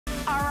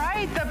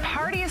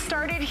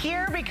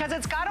here because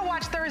it's Gotta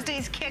Watch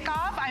Thursday's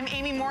kickoff. I'm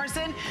Amy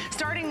Morrison,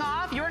 starting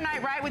off your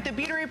night right with the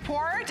Beauty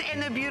Report, and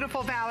the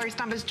beautiful Valerie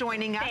Stump is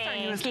joining us, our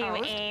newest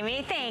host. Thank you,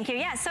 Amy. Thank you.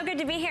 Yeah, so good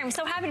to be here. I'm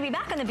so happy to be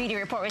back on the Beauty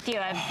Report with you.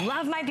 I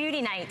love my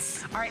beauty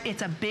nights. All right,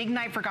 it's a big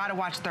night for Gotta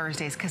Watch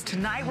Thursdays because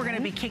tonight we're going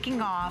to be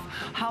kicking off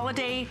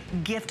holiday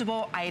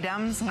giftable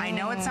items. I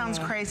know it sounds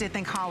crazy to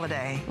think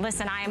holiday.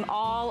 Listen, I am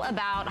all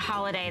about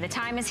holiday. The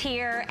time is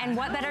here, and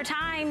what better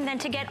time than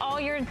to get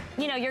all your,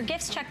 your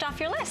gifts checked off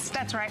your list.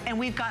 That's right, and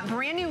we've got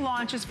brand new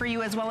launches for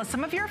you as well as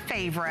some of your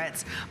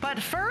favorites. But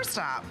first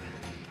up,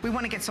 we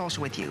want to get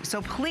social with you.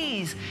 So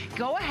please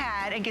go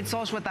ahead and get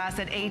social with us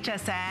at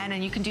HSN,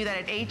 and you can do that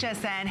at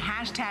HSN,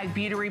 hashtag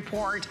Beauty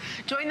Report.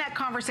 Join that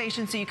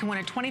conversation so you can win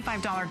a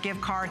 $25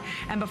 gift card.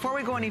 And before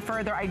we go any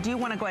further, I do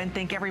want to go ahead and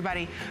thank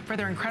everybody for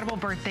their incredible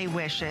birthday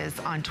wishes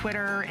on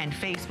Twitter and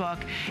Facebook.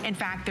 In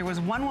fact, there was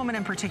one woman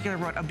in particular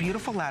who wrote a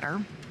beautiful letter.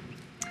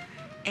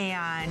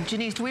 And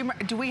Janice,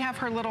 do we have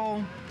her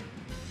little...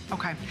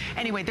 Okay.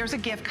 Anyway, there's a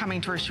gift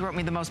coming to her. She wrote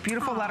me the most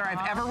beautiful letter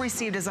I've ever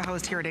received as a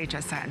host here at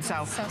HSN.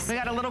 So we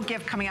got a little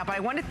gift coming up. But I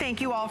want to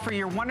thank you all for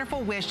your wonderful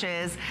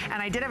wishes.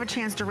 And I did have a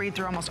chance to read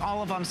through almost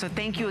all of them, so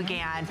thank you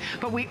again.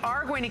 But we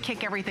are going to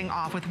kick everything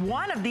off with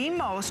one of the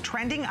most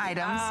trending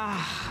items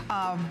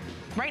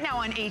right now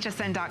on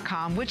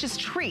hsn.com, which is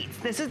treats.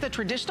 This is the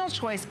traditional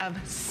choice of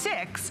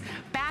 6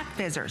 bath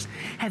fizzers.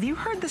 Have you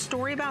heard the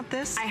story about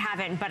this? I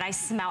haven't, but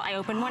I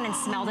opened one and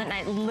smelled it, and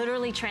it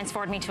literally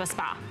transformed me to a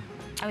spa.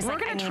 We're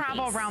going to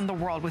travel around the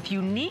world with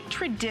unique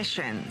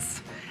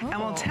traditions. Ooh. And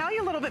we'll tell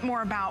you a little bit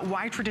more about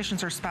why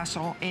traditions are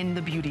special in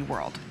the beauty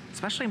world,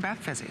 especially in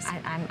bath fizzies.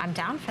 I'm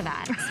down for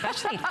that,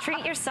 especially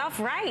treat yourself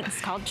right.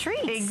 It's called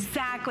treats.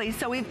 Exactly.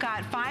 So we've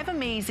got 5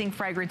 amazing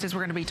fragrances we're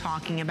going to be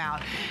talking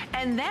about.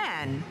 And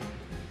then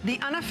the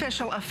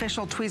unofficial,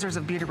 official tweezers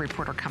of Beauty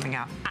Report are coming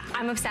out.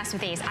 I'm obsessed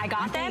with these. I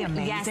got them.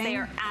 Amazing? Yes, they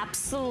are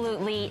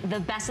absolutely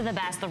the best of the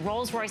best. The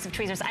Rolls Royce of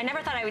tweezers. I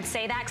never thought I would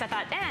say that because I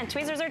thought,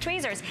 tweezers are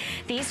tweezers.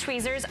 These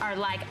tweezers are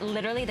like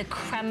literally the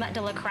creme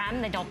de la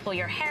creme. They don't pull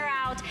your hair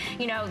out.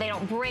 They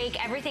don't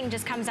break. Everything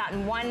just comes out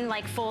in one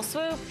like full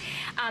swoop.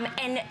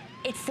 And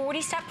it's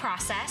 40-step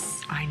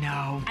process. I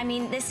know. I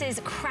mean, this is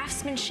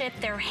craftsmanship.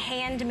 They're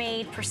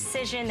handmade,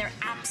 precision. They're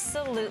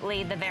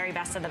absolutely the very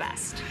best of the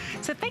best.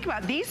 So think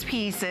about these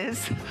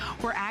pieces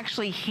were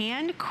actually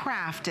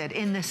handcrafted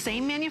in the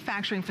same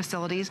manufacturing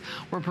facilities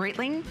where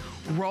Breitling,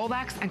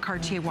 Rolex, and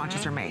Cartier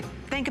watches are made.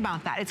 Think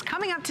about that. It's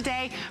coming up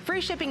today.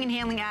 Free shipping and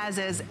handling, as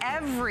is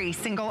every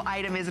single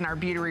item is in our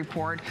Beauty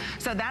Report.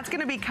 So that's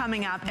going to be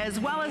coming up, as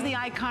well as the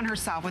icon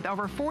herself with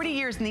over 40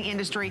 years in the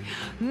industry.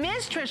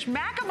 Miss Trish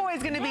McEvoy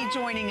is going to be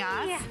joining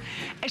us.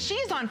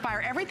 She's on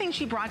fire. Everything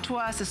she brought to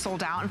us is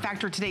sold out. In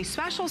fact, her today's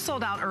special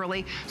sold out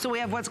early. So we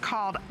have what's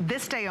called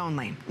this day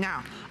only.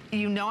 Now,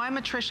 you know I'm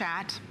a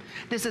Trishette.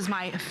 This is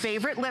my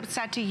favorite lip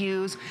set to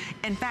use.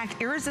 In fact,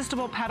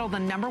 Irresistible Petal, the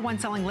 #1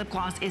 selling lip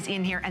gloss, is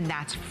in here, and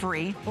that's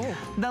free. Ooh.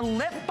 The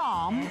lip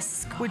balm,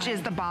 which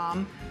is the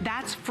balm,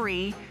 that's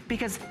free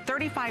because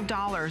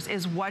 $35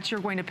 is what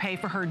you're going to pay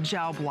for her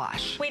gel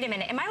blush. Wait a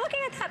minute, am I looking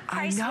at that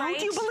price right? I know,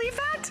 do you believe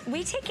that?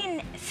 We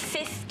taking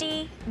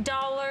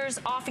 $50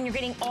 off and you're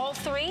getting all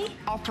 3?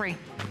 All 3.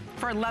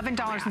 For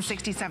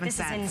 $11.67. This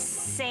is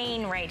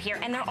insane right here.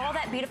 And they're all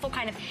that beautiful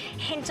kind of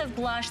hint of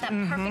blush, that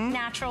perfect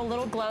natural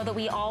little glow that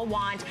we all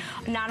want,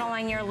 not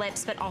only on your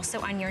lips, but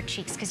also on your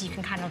cheeks, because you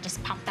can kind of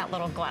just pop that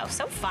little glow.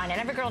 So fun, and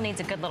every girl needs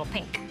a good little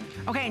pink.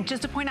 Okay, and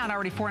just to point out,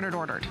 already 400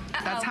 ordered.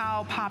 That's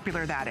how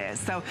popular that is.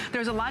 So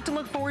there's a lot to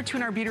look forward to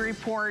in our Beauty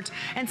Report.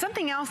 And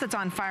something else that's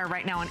on fire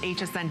right now on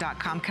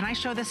hsn.com. Can I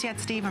show this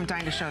yet, Steve? I'm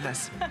dying to show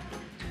this.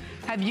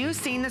 Have you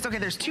seen this? Okay,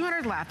 there's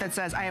 200 left that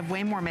says, I have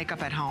way more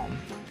makeup at home.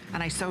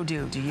 And I so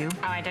do you?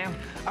 Oh, I do.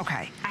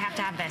 Okay. I have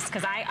to have this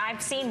because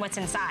I've seen what's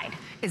inside.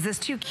 Is this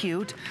too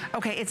cute?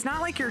 Okay, it's not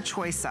like your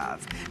choice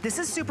of. This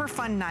is Super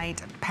Fun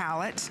Night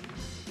palette.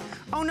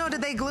 Oh no,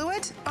 did they glue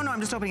it? Oh no, I'm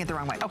just opening it the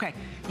wrong way. Okay,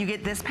 you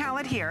get this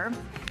palette here.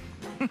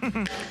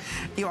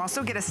 You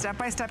also get a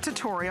step-by-step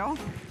tutorial.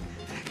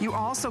 You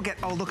also get,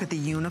 oh, look at the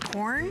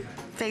unicorn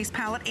face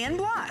palette and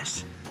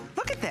blush.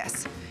 Look at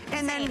this.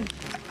 And then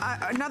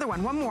another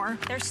one more.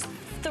 There's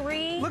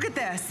 3. Look at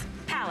this.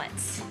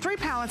 Palettes. 3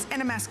 palettes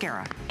and a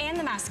mascara. And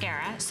the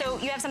mascara. So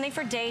you have something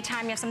for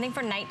daytime, you have something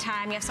for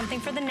nighttime, you have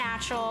something for the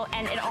natural,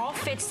 and it all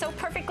fits so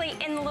perfectly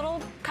in the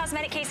little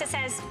cosmetic case that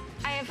says,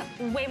 I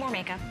have way more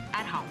makeup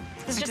at home.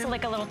 This is just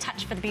like a little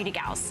touch for the beauty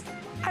gals.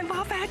 I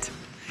love it.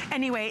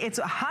 Anyway, it's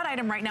a hot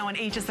item right now on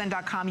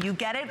hsn.com. You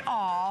get it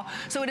all.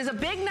 So it is a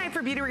big night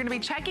for beauty. We're going to be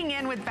checking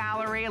in with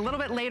Valerie a little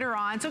bit later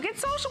on. So get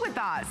social with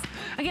us.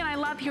 Again, I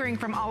love hearing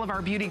from all of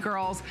our beauty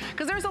girls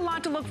because there's a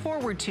lot to look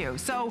forward to.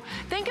 So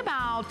think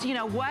about, you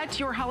know, what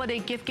your holiday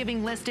gift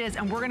giving list is,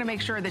 and we're going to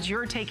make sure that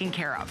you're taken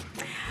care of.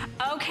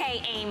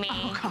 Okay, Amy.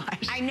 Oh,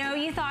 gosh. I know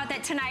you thought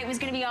that tonight was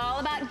going to be all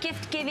about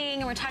gift giving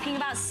and we're talking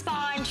about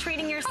spa and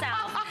treating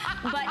yourself.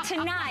 But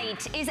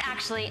tonight is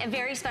actually a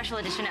very special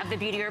edition of the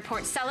Beauty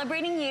Report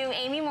celebrating you you,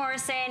 Amy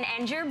Morrison,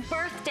 and your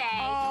birthday.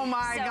 Oh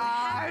my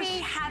gosh.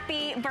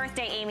 Happy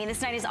birthday, Amy.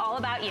 This night is all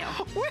about you.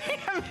 Wait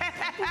a minute.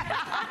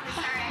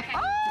 Sorry,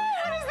 oh,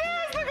 what is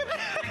this? Look at this.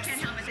 I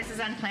can't help it. This is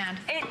unplanned.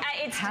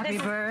 Happy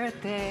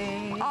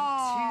birthday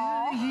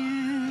to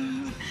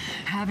you.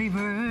 Happy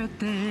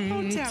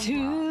birthday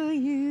to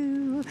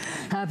you.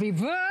 Happy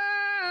birthday,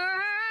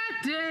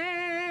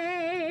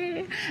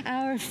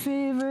 our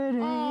favorite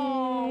Amy.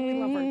 Oh, we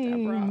love her,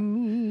 Deborah.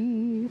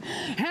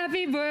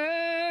 Happy birthday.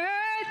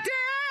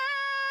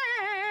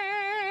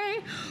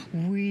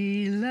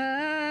 We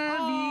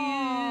love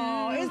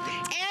you.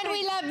 And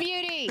we love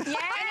beauty. Yeah.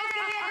 And it's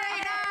gonna be a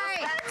great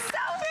night. That's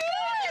so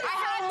beautiful. I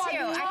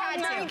had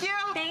to. Thank you.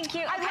 Thank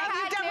you. I love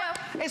you,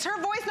 Deborah. Is her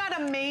voice not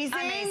amazing?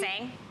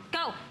 Amazing.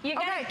 Go. You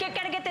gotta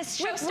get this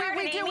show started,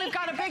 we do. Amy. We've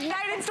got a big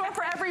night in store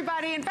for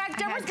everybody. In fact,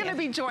 Deborah's going to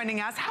be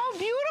joining us. How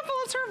beautiful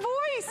is her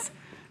voice?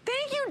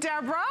 Thank you,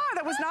 Deborah.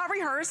 That was not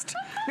rehearsed.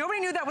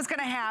 Nobody knew that was going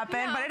to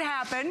happen, but it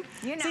happened.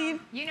 You know, See,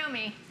 you know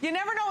me. you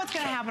never know what's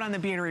going to happen on the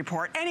Beauty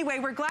Report. Anyway,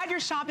 we're glad you're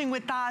shopping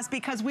with us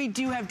because we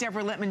do have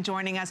Deborah Lippman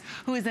joining us,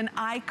 who is an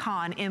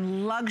icon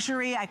in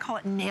luxury. I call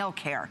it nail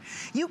care.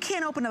 You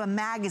can't open up a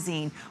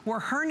magazine where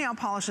her nail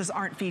polishes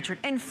aren't featured.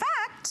 In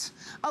fact,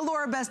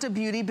 Allure Best of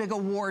Beauty, big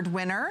award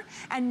winner.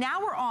 And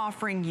now we're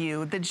offering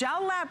you the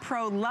Gel Lab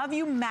Pro Love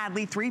You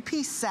Madly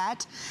 3-piece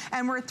set.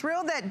 And we're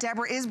thrilled that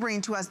Deborah is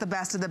bringing to us the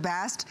best of the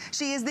best.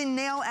 She is the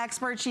nail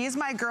expert. She is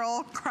my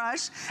girl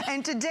crush.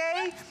 And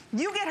today,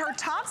 you get her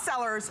top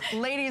sellers,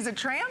 Lady is a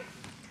Tramp.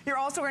 You're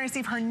also going to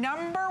receive her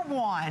 #1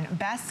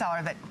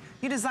 bestseller that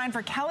you designed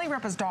for Kelly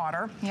Ripa's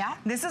daughter. Yeah.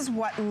 This is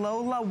what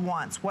Lola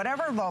wants.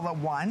 Whatever Lola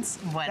wants.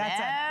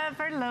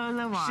 Whatever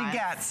Lola wants. She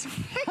gets.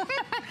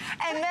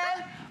 And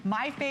then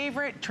my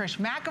favorite, Trish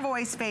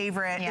McEvoy's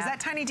favorite. Yeah. Is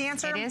that Tiny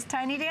Dancer? It is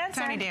Tiny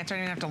Dancer. Tiny Dancer, I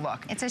didn't have to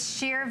look. It's a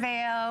sheer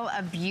veil,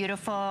 a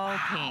beautiful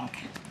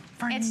pink.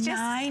 For it's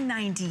just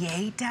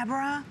 $9.98,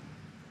 Deborah.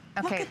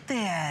 Okay. Look at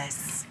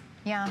this.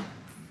 Yeah.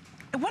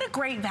 What a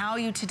great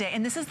value today.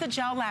 And this is the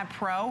Gel Lab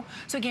Pro.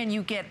 So again,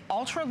 you get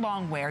ultra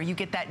long wear. You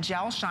get that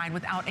gel shine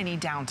without any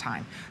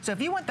downtime. So if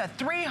you want the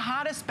 3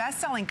 hottest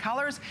best-selling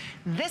colors,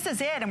 this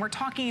is it. And we're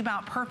talking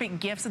about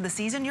perfect gifts of the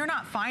season. You're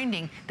not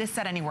finding this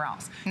set anywhere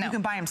else. No. You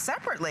can buy them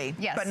separately,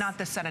 Yes. but not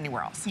this set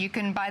anywhere else. You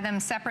can buy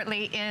them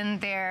separately in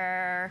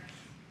their,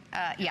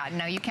 yeah,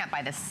 no, you can't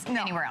buy this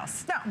anywhere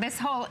else. No. This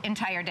whole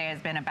entire day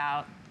has been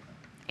about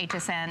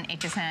HSN,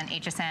 HSN,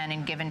 HSN,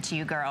 and given to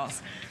you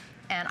girls.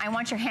 And I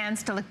want your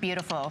hands to look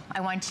beautiful.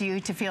 I want you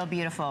to feel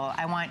beautiful.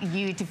 I want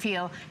you to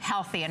feel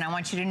healthy. And I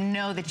want you to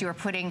know that you are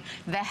putting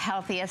the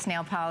healthiest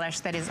nail polish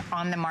that is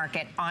on the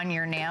market on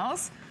your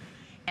nails.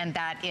 And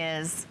that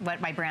is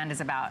what my brand is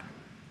about.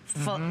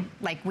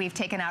 Like, we've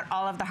taken out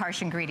all of the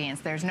harsh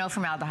ingredients. There's no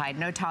formaldehyde,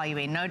 no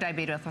toluene, no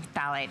dibutyl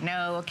phthalate,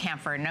 no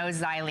camphor, no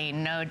xylene,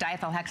 no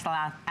diethyl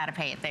hexyl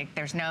adipate.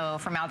 There's no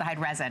formaldehyde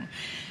resin.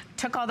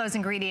 Took all those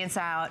ingredients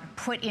out,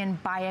 put in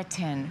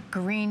biotin,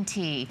 green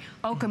tea,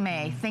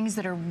 okame, things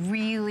that are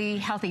really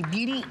healthy.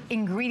 Beauty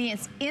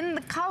ingredients in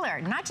the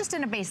color, not just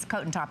in a base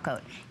coat and top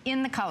coat,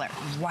 in the color.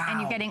 Wow.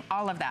 And you're getting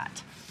all of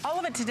that. All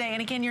of it today,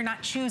 and again, you're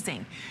not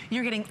choosing.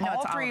 You're getting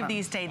all 3 of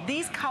these today.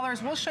 These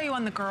colors, we'll show you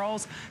on the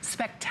girls,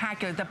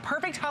 spectacular. The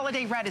perfect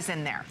holiday red is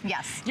in there.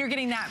 Yes. You're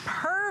getting that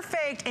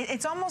perfect,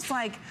 it's almost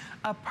like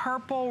a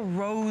purple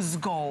rose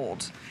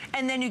gold.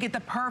 And then you get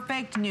the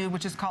perfect nude,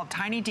 which is called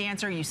Tiny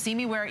Dancer. You see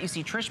me wear it, you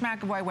see Trish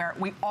McEvoy wear it.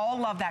 We all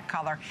love that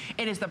color.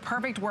 It is the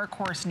perfect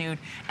workhorse nude,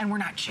 and we're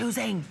not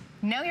choosing.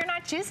 No, you're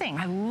not choosing.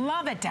 I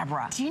love it,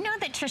 Deborah. Do you know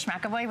that Trish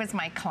McEvoy was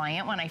my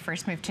client when I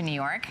first moved to New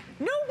York?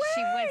 No way!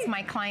 She was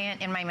my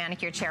client in my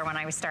manicure chair when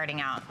I was starting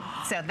out.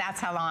 So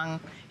that's how long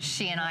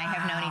she and I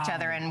have known each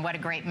other, and what a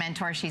great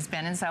mentor she's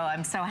been. And so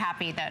I'm so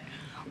happy that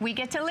we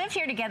get to live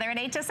here together at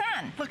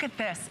HSN. Look at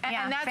this.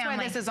 Yeah, and that's family.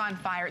 why this is on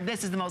fire.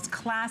 This is the most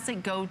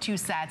classic go-to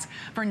sets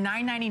for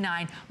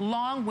 $9.99.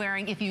 Long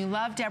wearing. If you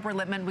love Deborah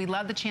Lippman, we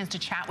love the chance to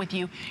chat with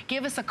you.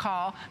 Give us a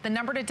call. The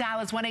number to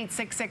dial is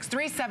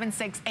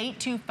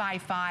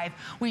 1-866-376-8255.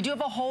 We do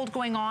have a hold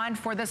going on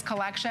for this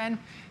collection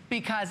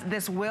because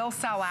this will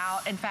sell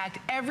out. In fact,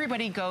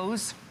 everybody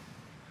goes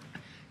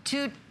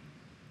to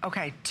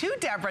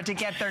Deborah to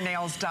get their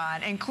nails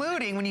done,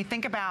 including when you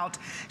think about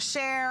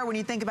Cher, when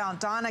you think about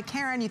Donna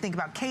Karan, you think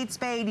about Kate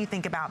Spade, you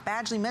think about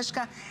Badgley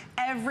Mishka,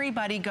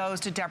 everybody goes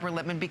to Deborah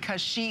Lippman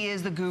because she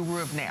is the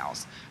guru of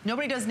nails.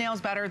 Nobody does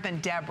nails better than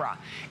Deborah.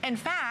 In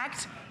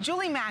fact,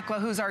 Julie Makla,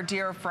 who's our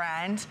dear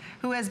friend,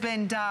 who has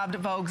been dubbed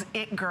Vogue's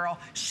It Girl,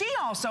 she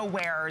also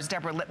wears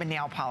Deborah Lippman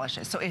nail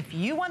polishes. So if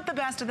you want the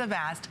best of the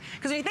best,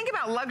 because when you think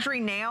about luxury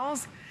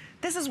nails,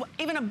 this is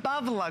even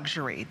above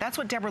luxury. That's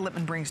what Deborah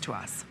Lippman brings to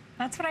us.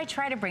 That's what I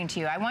try to bring to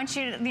you. I want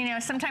you to, you know,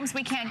 sometimes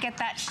we can't get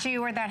that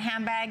shoe or that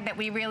handbag that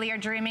we really are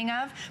dreaming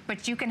of,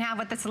 but you can have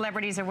what the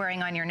celebrities are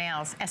wearing on your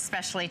nails,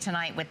 especially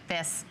tonight with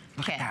this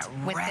kit.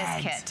 With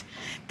this kit.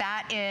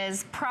 That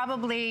is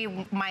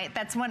probably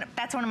that's one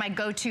of my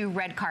go-to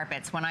red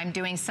carpets. When I'm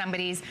doing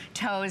somebody's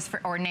toes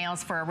or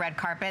nails for a red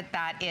carpet,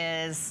 that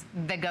is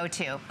the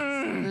go-to.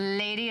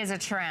 Lady is a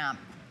Tramp.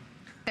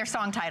 They're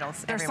song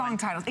titles. They're song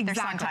titles, exactly. They're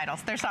song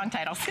titles. They're song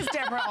titles. Because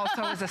Deborah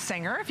also is a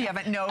singer, if you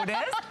haven't noticed.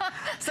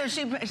 So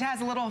she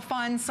has a little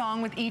fun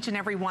song with each and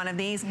every one of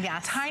these.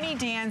 Yes. Tiny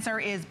Dancer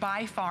is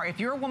by far, if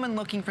you're a woman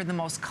looking for the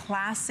most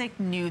classic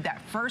nude, that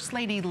First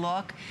Lady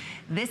look,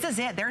 this is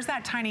it. There's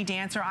that Tiny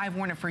Dancer. I've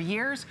worn it for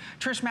years.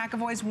 Trish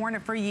McEvoy's worn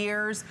it for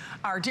years.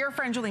 Our dear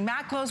friend Julie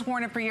Maclow's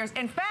worn it for years.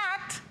 In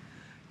fact,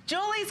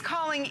 Julie's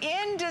calling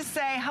in to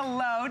say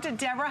hello to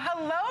Deborah.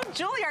 Hello,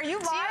 Julie, are you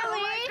live? Oh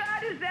my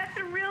God, is that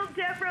the real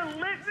Deborah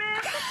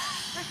Lippman?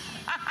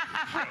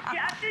 I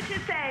have to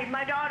just say,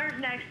 my daughter's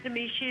next to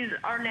me. She's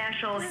our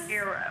national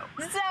hero.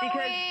 Zoe!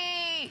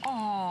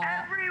 Because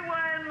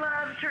everyone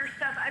loves her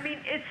stuff. I mean,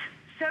 it's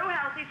so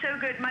healthy, so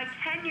good. My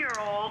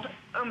 10-year-old,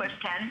 almost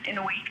 10 in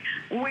a week,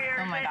 wears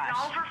it, and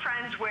all of her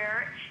friends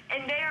wear it,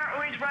 and they are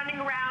always running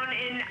around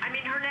in, I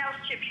mean, her nails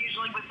chip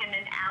usually within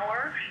an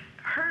hour.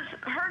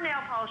 Her nail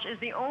polish is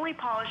the only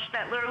polish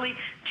that literally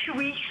 2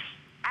 weeks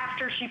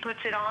after she puts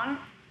it on,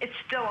 it's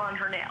still on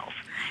her nails.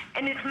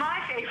 And it's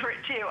my favorite,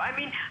 too. I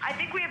mean, I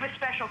think we have a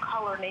special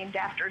color named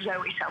after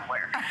Zoe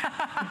somewhere.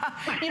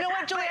 You know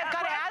what, Julie, I've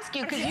got to ask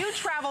you, because you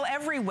travel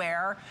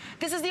everywhere.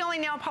 This is the only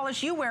nail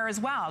polish you wear as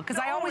well, because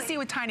I always see you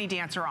with Tiny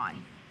Dancer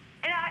on.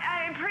 And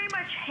I pretty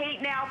much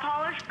hate nail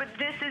polish, but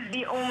this is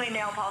the only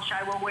nail polish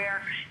I will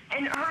wear.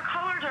 And her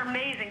colors are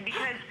amazing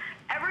because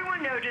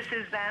everyone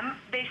notices them.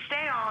 They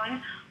stay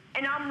on.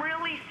 And I'm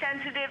really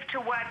sensitive to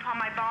what I put on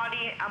my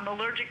body. I'm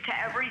allergic to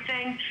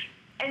everything.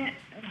 And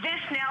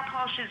this nail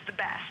polish is the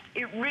best.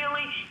 It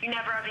really, you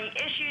never have any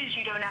issues.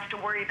 You don't have to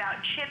worry about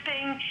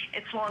chipping.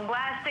 It's long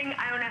lasting.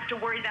 I don't have to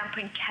worry that I'm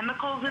putting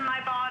chemicals in my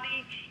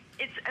body.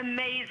 It's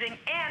amazing.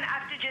 And I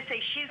have to just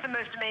say, she's the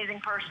most amazing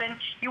person.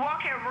 You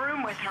walk in a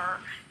room with her,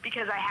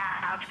 because I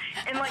have,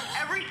 and like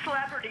every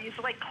celebrity is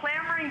like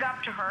clamoring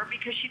up to her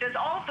because she does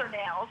all of their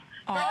nails.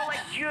 They're all like,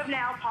 do you have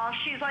nail polish?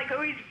 She's like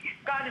always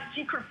got a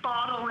secret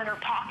bottle in her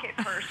pocket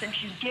purse and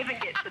she's giving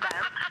it to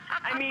them.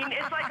 I mean,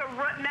 it's like a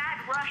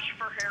mad rush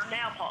for her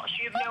nail polish.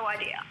 You have no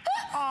idea.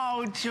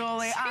 Oh,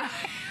 Julie.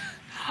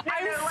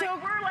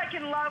 We're like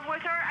in love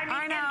with her. I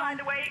mean, and by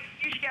the way,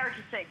 you should get her to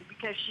sing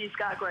because she's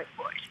got a great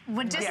voice.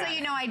 Well, just so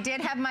you know, I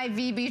did have my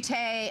V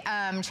Beauté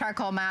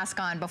charcoal mask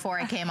on before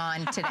I came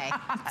on today.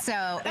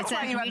 So that's it's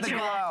why you have the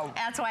glow.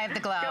 That's why I have the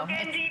glow. Don't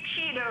get deep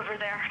sheet over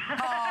there.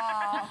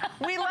 Oh,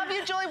 we love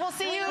you, Julie. We'll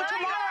see you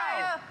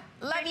tomorrow.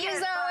 Love you,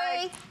 Zoe.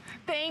 Bye.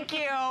 Thank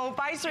you.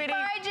 Bye, sweetie.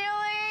 Bye,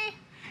 Julie.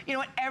 You know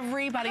what?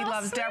 Everybody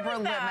loves Deborah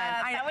Lippman.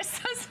 That was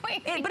so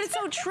sweet. But it's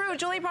so true.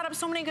 Julie brought up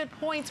so many good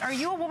points. Are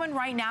you a woman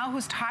right now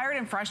who's tired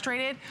and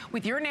frustrated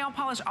with your nail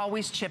polish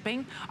always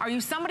chipping? Are you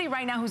somebody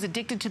right now who's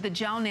addicted to the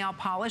gel nail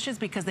polishes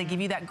because they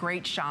give you that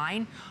great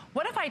shine?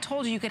 What if I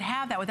told you you could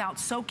have that without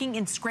soaking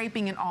and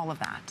scraping and all of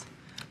that?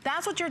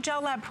 That's what your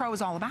Gel Lab Pro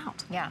is all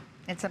about. Yeah.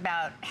 It's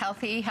about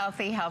healthy,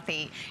 healthy,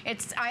 healthy.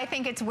 I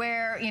think it's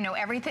where, you know,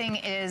 everything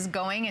is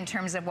going in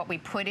terms of what we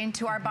put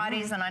into our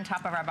bodies and on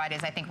top of our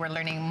bodies. I think we're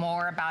learning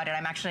more about it.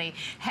 I'm actually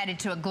headed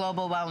to a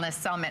global wellness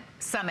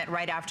summit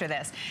right after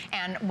this.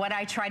 And what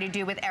I try to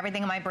do with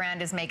everything in my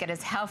brand is make it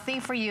as healthy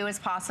for you as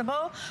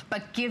possible,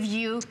 but give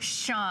you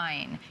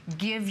shine,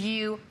 give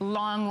you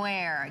long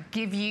wear,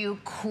 give you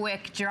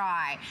quick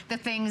dry. The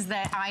things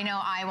that I know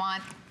I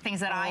want, things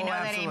that I know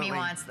that Amy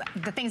wants,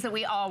 the things that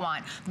we all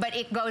want. But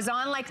it goes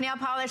on like nail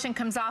polish and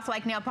comes off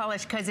like nail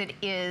polish because it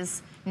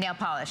is nail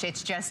polish.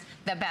 It's just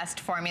the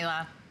best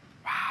formula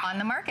on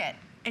the market.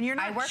 And you're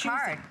not I work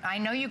hard. I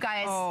know you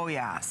guys. Oh,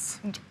 yes.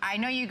 I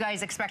know you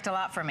guys expect a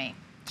lot from me.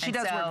 She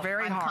does work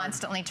very hard. I'm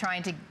constantly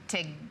trying to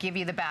give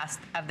you the best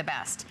of the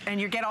best. And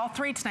you get all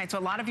three tonight. So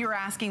a lot of you are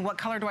asking, what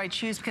color do I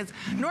choose? Because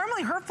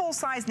normally her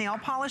full-size nail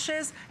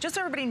polishes, just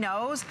so everybody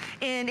knows,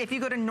 and if you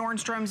go to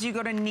Nordstrom's, you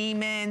go to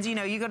Neiman's, you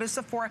know, you go to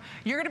Sephora,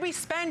 you're going to be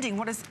spending,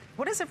 what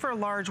is it for a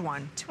large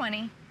one?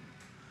 $20.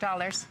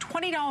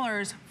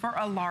 $20 for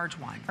a large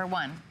one. For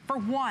one. For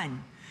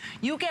one.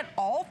 You get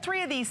all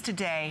three of these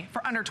today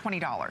for under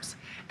 $20.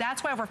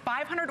 That's why over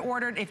 500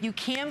 ordered. If you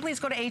can, please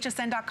go to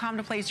hsn.com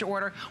to place your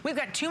order. We've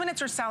got 2 minutes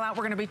or sell out.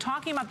 We're going to be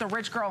talking about the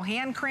Rich Girl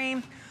Hand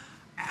Cream.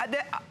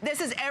 This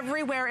is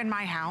everywhere in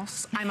my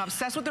house. I'm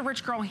obsessed with the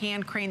Rich Girl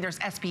Hand Cream. There's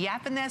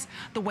SPF in this.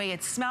 The way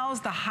it smells,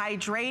 the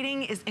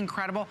hydrating is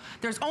incredible.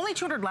 There's only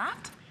 200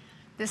 left.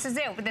 This is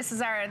it. This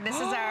is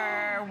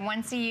our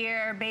once a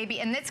year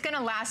baby. And it's going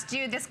to last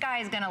you, this guy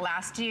is going to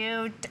last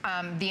you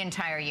the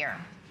entire year.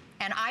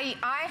 And I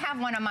have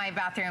one on my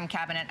bathroom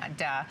cabinet,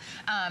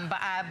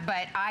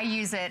 but I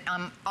use it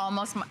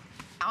almost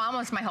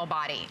my whole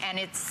body, and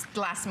it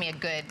lasts me a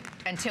good,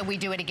 until we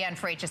do it again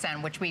for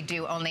HSN, which we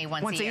do only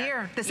once a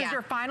year. This is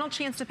your final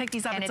chance to pick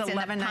these up. And it's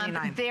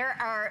 $11.99. There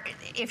are,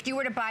 if you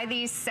were to buy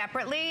these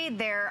separately,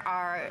 there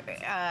are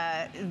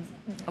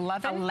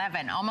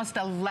 11, almost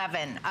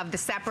 11 of the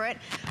separate,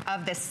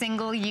 of the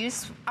single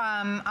use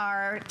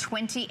are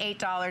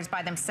 $28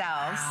 by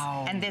themselves.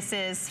 Wow. And this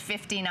is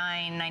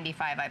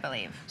 $59.95, I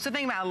believe. So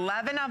think about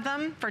 11 of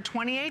them for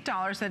 $28.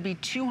 That'd be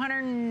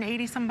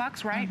 280 some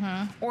bucks, right?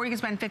 Or you can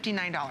spend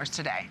 $59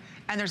 today.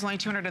 and there's only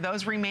 200 of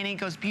those remaining. It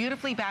goes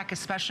beautifully back,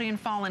 especially in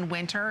fall and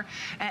winter.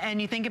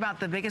 And you think about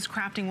the biggest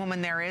crafting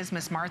woman there is,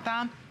 Miss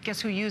Martha. Guess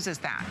who uses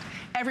that?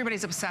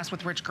 Everybody's obsessed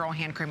with Rich Girl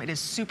Hand Cream. It is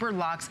super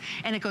luxe,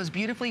 and it goes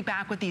beautifully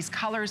back with these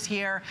colors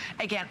here.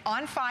 Again,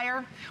 on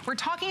fire. We're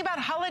talking about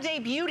holiday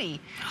beauty.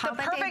 The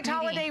perfect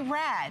holiday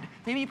red.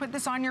 Maybe you put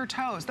this on your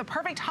toes. The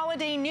perfect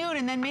holiday nude,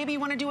 and then maybe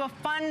you want to do a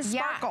fun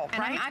sparkle, and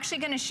right? I'm actually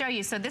going to show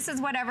you. So this is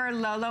whatever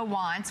Lolo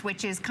wants,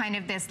 which is kind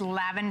of this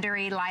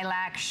lavendery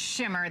lilac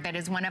shimmer that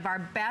is one of our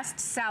best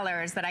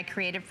sellers that I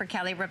created for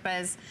Kelly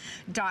Ripa's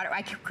daughter.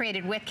 I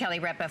created with Kelly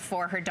Ripa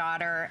for her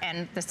daughter,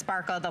 and the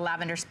sparkle, the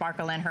lavender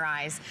sparkle in her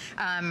eyes.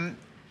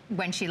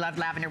 When she loved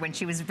lavender when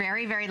she was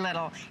very, very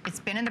little. It's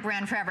been in the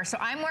brand forever. So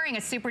I'm wearing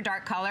a super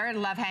dark color,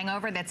 Love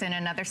Hangover, that's in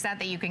another set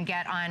that you can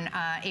get on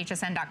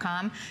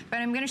hsn.com. But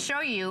I'm gonna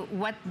show you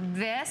what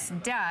this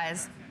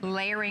does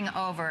layering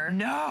over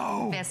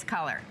this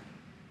color.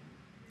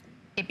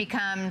 It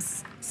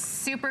becomes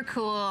super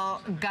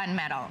cool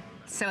gunmetal.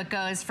 So it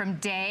goes from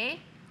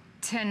day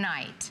to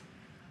night.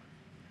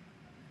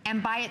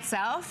 And by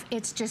itself,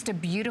 it's just a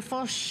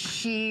beautiful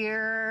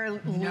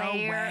sheer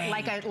layer,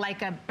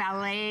 like a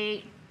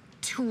ballet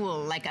tool,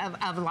 like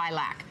of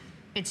lilac.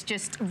 It's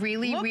just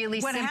really, really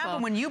simple. What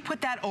happened when you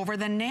put that over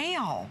the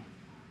nail?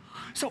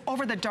 So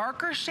over the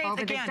darker shades,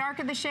 over the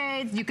darker the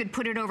shades, you could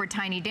put it over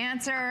Tiny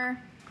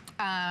Dancer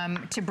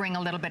to bring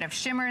a little bit of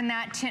shimmer in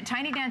that.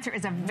 Tiny Dancer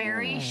is a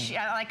very,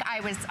 like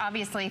I was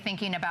obviously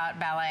thinking about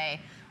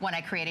ballet when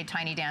I created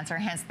Tiny Dancer,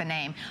 hence the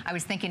name. I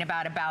was thinking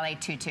about a ballet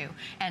tutu.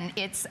 And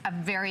it's a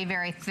very,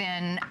 very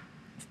thin,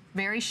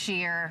 very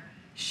sheer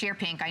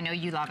pink. I know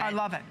you love it. I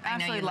love it.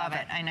 Absolutely love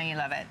it. I know you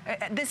love it.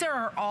 These are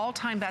our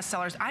all-time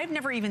bestsellers. I've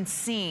never even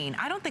seen,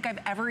 I don't think I've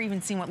ever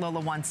even seen what Lola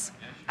wants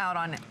out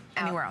on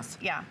anywhere else.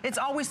 Yeah. It's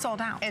always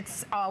sold out.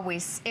 It's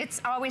always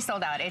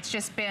sold out. It's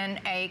just been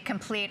a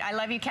complete, I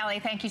love you, Kelly.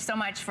 Thank you so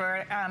much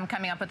for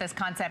coming up with this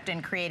concept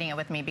and creating it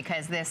with me,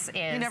 because this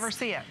is... You never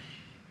see it.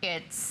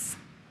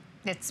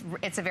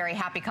 It's a very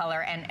happy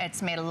color, and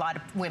it's made a lot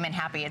of women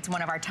happy. It's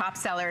one of our top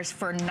sellers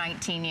for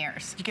 19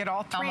 years. You get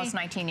all three? Almost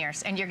 19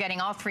 years, and you're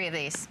getting all three of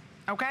these.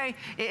 Okay,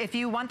 if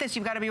you want this,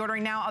 you've got to be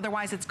ordering now,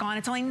 otherwise it's gone.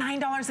 It's only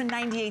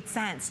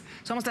 $9.98.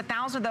 So almost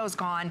 1,000 of those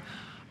gone.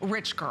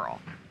 Rich Girl.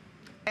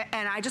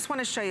 And I just want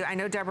to show you, I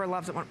know Deborah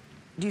loves it.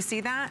 Do you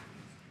see that?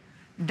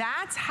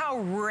 That's how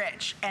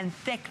rich and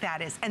thick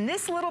that is. And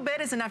this little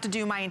bit is enough to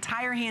do my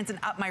entire hands and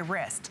up my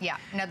wrist. Yeah,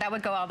 no, that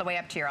would go all the way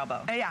up to your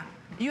elbow. Yeah.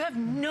 You have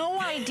no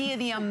idea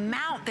the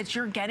amount that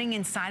you're getting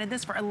inside of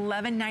this for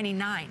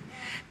 $11.99.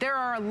 There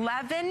are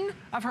 11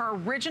 of her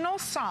original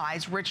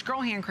size Rich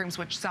Girl hand creams,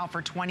 which sell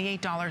for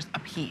 $28 a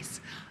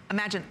piece.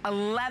 Imagine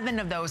 11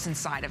 of those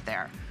inside of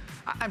there.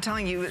 I'm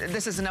telling you,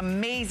 this is an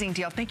amazing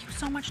deal. Thank you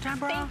so much,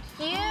 Deborah.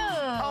 Thank you.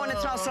 Oh, and it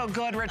smells so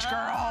good, Rich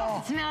Girl. Oh,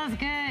 it smells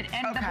good.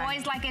 And the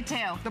boys like it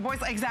too. The boys,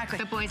 exactly.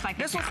 The boys like it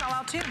too. This will sell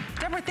out too.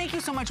 Deborah, thank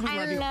you so much. We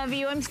love you. I love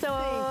you. I'm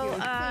so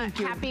Thank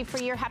you. happy for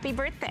your happy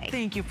birthday.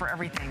 Thank you for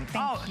everything.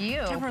 Thank you.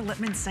 Deborah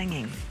Lippman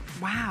singing.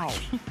 Wow.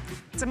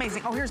 It's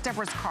amazing. Oh, here's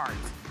Deborah's cards.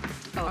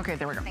 Oh, okay,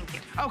 there we go. Thank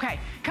you. Okay,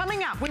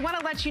 coming up, we want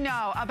to let you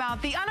know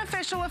about the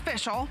unofficial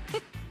official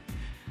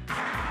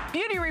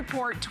Beauty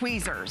Report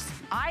tweezers.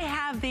 I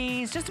have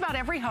these, just about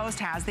every host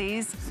has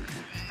these.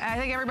 I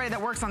think everybody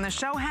that works on the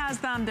show has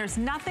them. There's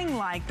nothing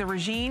like the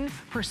Regine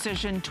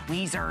Precision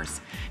Tweezers.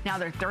 Now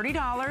they're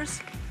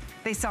 $30.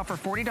 They sell for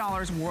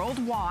 $40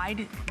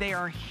 worldwide. They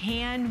are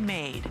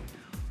handmade.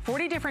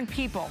 40 different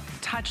people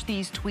touch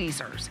these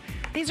tweezers.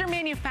 These are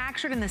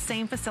manufactured in the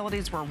same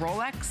facilities where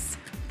Rolex,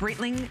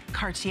 Breitling,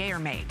 Cartier are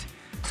made.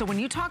 So when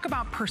you talk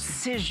about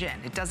precision,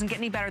 it doesn't get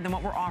any better than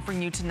what we're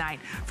offering you tonight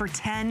for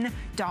 $10.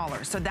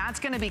 So that's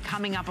gonna be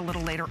coming up a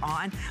little later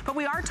on. But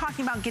we are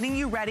talking about getting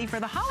you ready for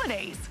the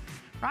holidays,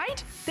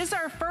 right? This is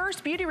our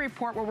first beauty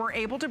report where we're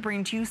able to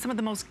bring to you some of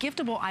the most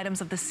giftable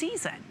items of the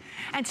season.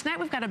 And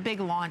tonight we've got a big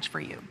launch for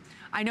you.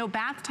 I know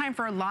bath time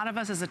for a lot of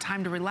us is a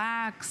time to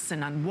relax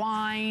and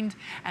unwind,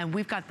 and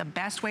we've got the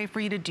best way for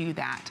you to do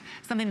that.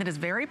 Something that is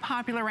very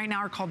popular right now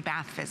are called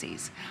bath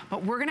fizzies.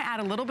 But we're gonna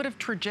add a little bit of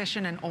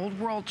tradition and old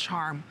world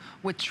charm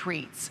with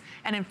treats.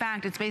 And in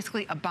fact, it's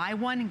basically a buy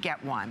one,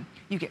 get one.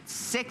 You get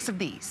 6 of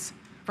these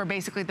for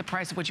basically the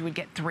price of what you would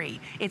get 3.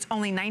 It's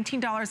only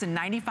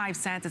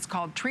 $19.95. It's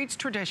called Treats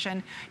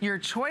Tradition. Your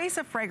choice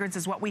of fragrance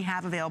is what we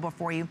have available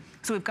for you.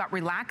 So we've got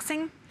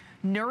relaxing,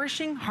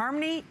 nourishing,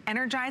 harmony,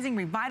 energizing,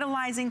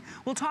 revitalizing.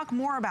 We'll talk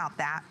more about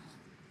that.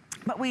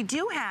 But we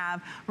do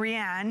have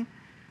Rianne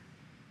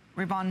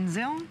Van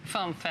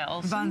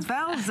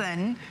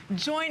Velzen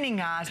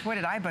joining us. Boy,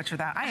 did I butcher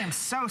that. I am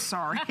so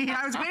sorry.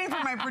 I was waiting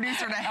for my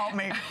producer to help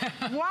me.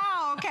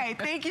 Wow, okay,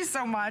 thank you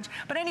so much.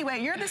 But anyway,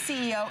 you're the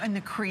CEO and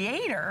the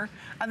creator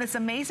of this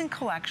amazing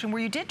collection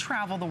where you did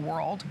travel the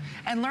world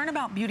and learn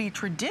about beauty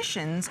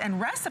traditions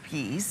and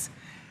recipes.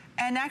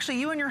 And actually,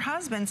 you and your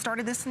husband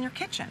started this in your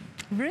kitchen.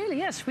 Really,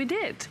 yes, we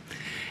did.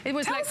 It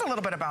was Tell us a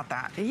little bit about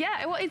that.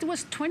 Yeah, well, it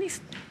was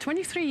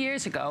 23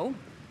 years ago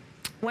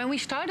when we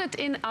started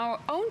in our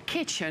own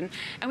kitchen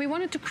and we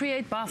wanted to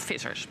create bath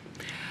fizzers.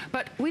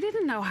 But we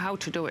didn't know how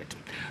to do it.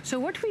 So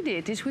what we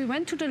did is we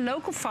went to the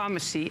local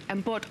pharmacy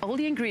and bought all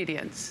the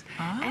ingredients.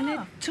 And it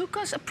took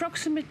us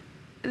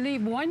approximately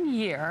 1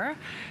 year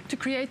to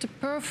create the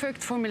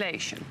perfect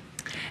formulation.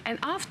 And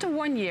after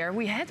 1 year,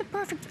 we had the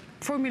perfect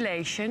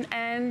formulation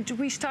and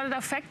we started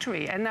our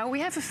factory. And now we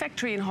have a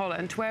factory in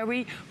Holland where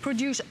we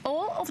produce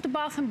all of the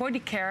bath and body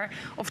care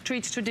of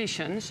Treats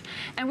Traditions.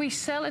 And we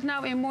sell it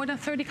now in more than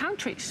 30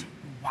 countries.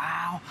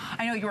 Wow.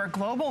 I know you're a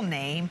global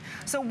name.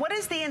 So what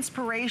is the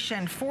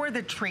inspiration for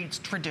the Treats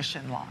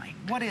Tradition line?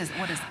 What is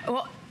that?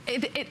 Well,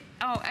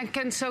 I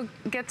can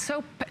get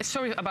so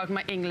sorry about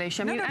my English.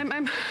 I mean,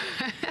 I'm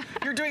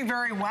You're doing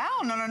very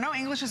well. No.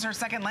 English is our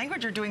second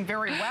language. You're doing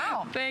very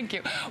well. Thank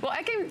you. Well,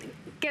 I can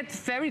get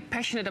very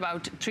passionate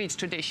about Treats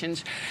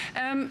Traditions.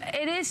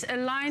 It is a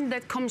line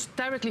that comes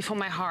directly from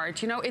my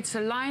heart. You know, it's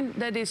a line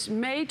that is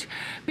made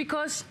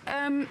because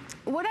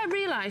what I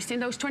realized in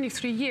those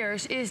 23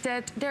 years is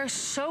that there's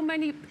so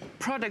many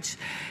products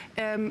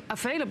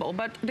available,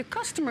 but the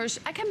customers,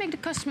 I can make the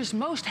customers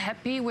most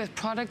happy with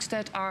products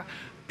that are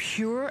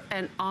pure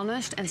and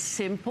honest and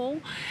simple.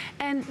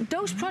 And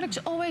those products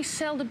always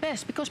sell the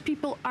best because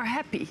people are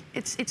happy.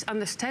 It's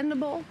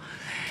understandable.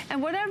 And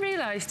what I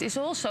realized is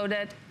also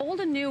that all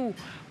the new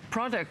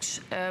products,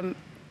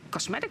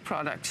 cosmetic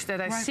products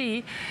that I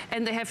see,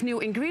 and they have new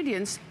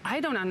ingredients, I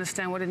don't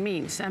understand what it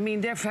means. I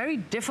mean, they're very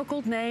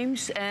difficult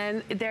names,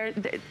 and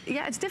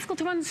yeah, it's difficult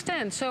to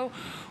understand. So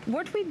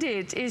what we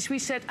did is we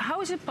said,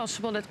 how is it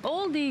possible that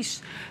all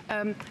these,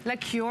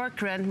 like your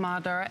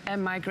grandmother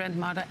and my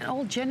grandmother and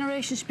all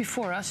generations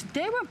before us,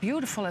 they were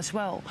beautiful as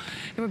well.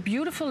 They were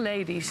beautiful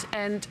ladies,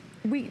 and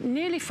we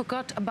nearly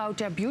forgot about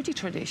their beauty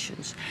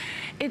traditions.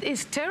 It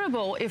is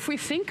terrible if we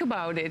think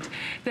about it,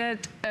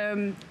 that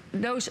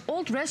those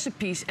old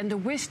recipes and the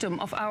wisdom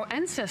of our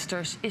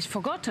ancestors is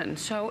forgotten.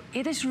 So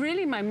it is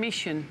really my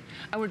mission.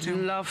 I would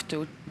love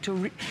to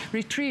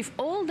retrieve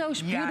all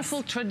those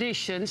beautiful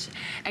traditions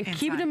and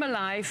keep them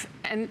alive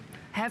and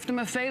have them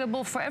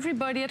available for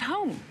everybody at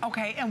home.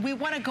 Okay, and we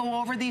want to go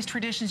over these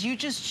traditions. You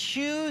just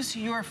choose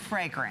your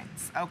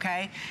fragrance,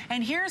 okay?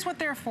 And here's what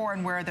they're for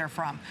and where they're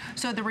from.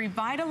 So the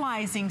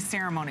revitalizing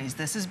ceremonies,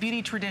 this is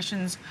beauty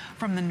traditions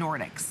from the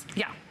Nordics.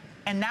 Yeah.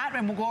 And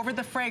we'll go over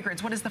the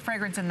fragrance. What is the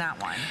fragrance in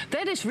that one?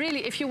 That is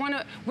really, if you want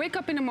to wake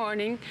up in the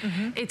morning,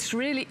 it's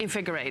really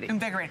invigorating.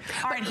 Invigorating.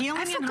 All right,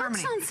 Healing in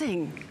Harmony.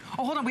 Something.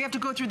 Oh, hold on, we have to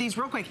go through these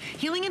real quick.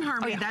 Healing in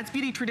Harmony, that's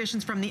beauty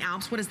traditions from the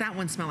Alps. What does that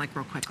one smell like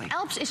real quickly?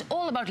 Alps is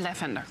all about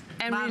lavender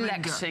and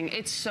relaxing.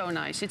 It's so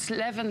nice. It's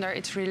lavender,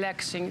 it's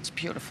relaxing, it's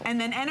beautiful.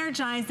 And then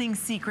Energizing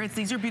Secrets,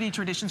 these are beauty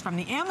traditions from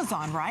the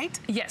Amazon, right?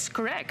 Yes,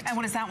 correct. And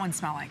what does that one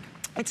smell like?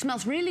 It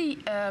smells really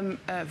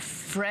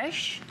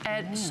fresh,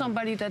 and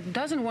somebody that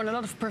doesn't want a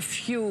lot of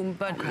perfume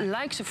but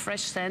likes a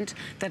fresh scent,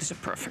 that is a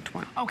perfect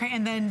one. Okay,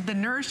 and then the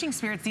Nourishing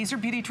Spirits, these are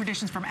beauty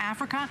traditions from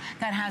Africa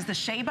that has the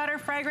shea butter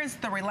fragrance,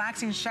 the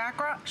relaxing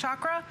chakra.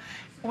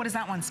 What does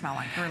that one smell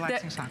like, the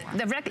relaxing chakra?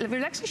 The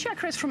relaxing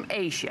chakra is from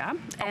Asia,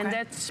 and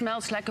that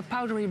smells like a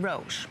powdery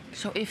rose.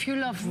 So if you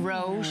love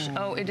rose,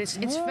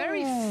 it's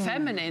very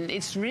feminine.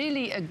 It's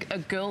really a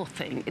girl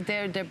thing.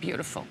 They're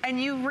beautiful.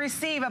 And you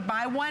receive a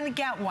buy one,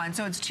 get one.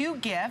 So it's 2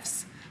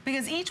 gifts,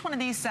 because each one of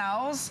these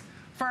sells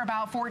for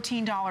about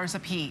 $14 a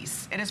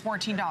piece. It is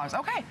 $14.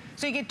 Okay,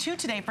 so you get 2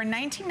 today for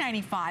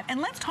 $19.95. And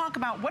let's talk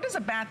about, what does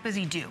a Bath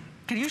Busy do?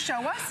 Can you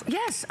show us?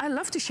 Yes, I'd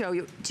love to show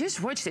you.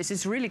 Just watch this,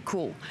 it's really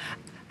cool.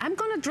 I'm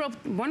gonna drop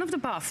one of the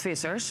bath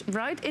fizzers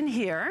right in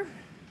here.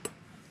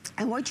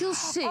 And what you'll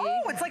see...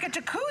 Oh, it's like a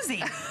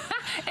jacuzzi.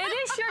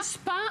 It is your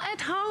spa at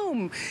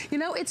home. You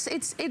know, it's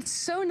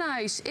so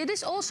nice. It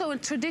is also a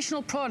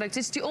traditional product.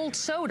 It's the old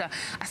soda.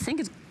 I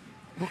think it's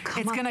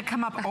gonna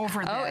come up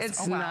over this. Oh,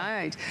 it's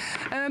nice.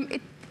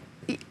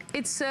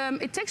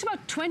 It takes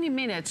about 20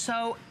 minutes,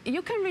 so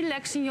you can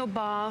relax in your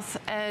bath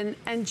and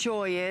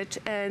enjoy it.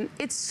 And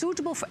it's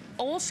suitable for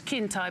all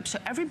skin types, so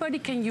everybody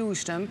can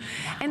use them.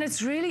 And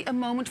it's really a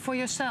moment for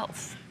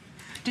yourself.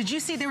 Did you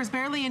see there was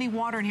barely any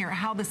water in here,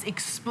 how this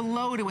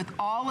exploded with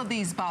all of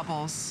these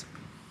bubbles?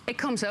 It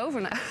comes over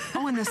now.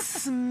 Oh, and the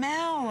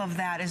smell of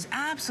that is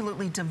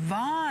absolutely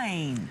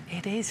divine.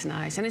 It is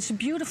nice, and it's a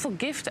beautiful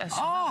gift as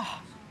well.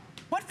 Oh.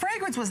 What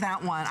fragrance was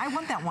that one? I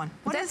want that one.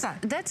 What is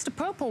that? That's the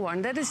purple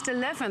one. That is the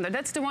lavender.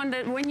 That's the one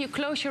that when you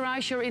close your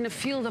eyes, you're in a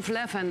field of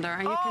lavender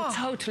and you can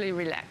totally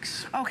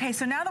relax. Okay,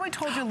 so now that we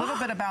told you a little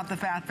bit about the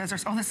bath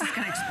fizzers, this is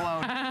gonna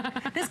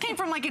explode. This came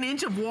from like an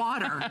inch of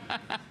water.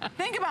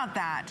 Think about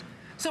that.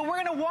 So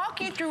we're gonna walk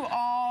you through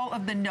all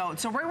of the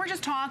notes. So we're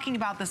just talking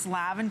about this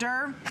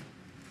lavender.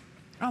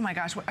 Oh my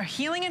gosh,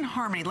 Healing in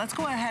Harmony. Let's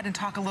go ahead and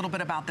talk a little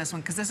bit about this one,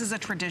 because this is a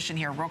tradition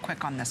here, real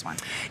quick on this one.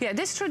 Yeah,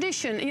 this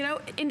tradition, you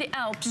know, in the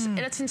Alps,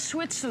 that's in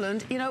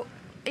Switzerland, you know,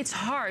 it's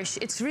harsh.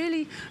 It's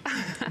really,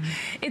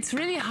 it's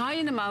really high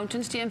in the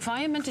mountains. The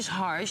environment is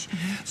harsh.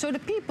 So the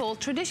people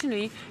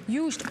traditionally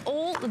used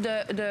all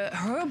the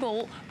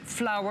herbal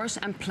flowers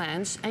and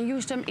plants and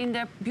used them in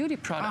their beauty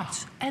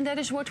products. And that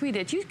is what we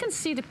did. You can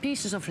see the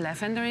pieces of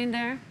lavender in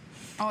there.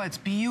 Oh, it's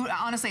beautiful.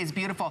 Honestly, it's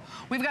beautiful.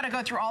 We've got to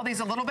go through all these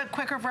a little bit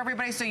quicker for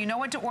everybody so you know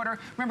what to order.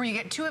 Remember, you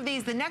get 2 of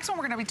these. The next one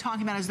we're going to be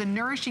talking about is the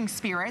Nourishing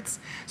Spirits.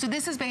 So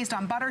this is based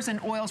on butters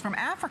and oils from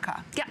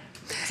Africa. Yeah.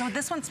 So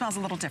this one smells a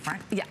little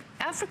different. Yeah.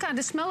 Africa,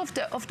 the smell of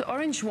the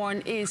orange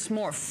one is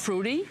more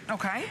fruity.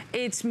 Okay.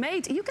 It's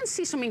made, you can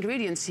see some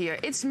ingredients here.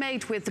 It's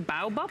made with the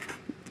baobab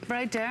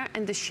right there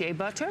and the shea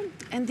butter,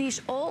 and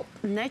these all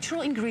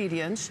natural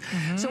ingredients.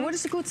 So what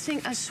is the good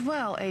thing as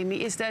well,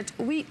 Amy, is that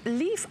we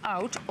leave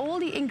out all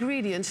the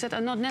ingredients that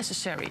are not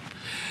necessary.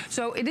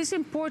 So it is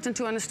important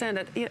to understand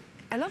that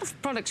a lot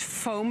of products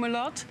foam a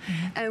lot,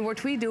 and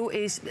what we do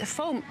is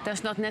foam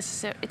does not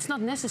necessary. It's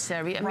not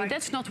necessary. I mean,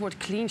 that's not what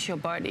cleans your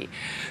body.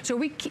 So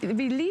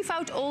we leave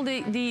out all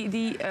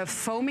the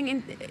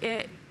foaming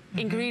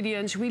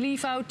ingredients. We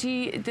leave out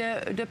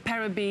the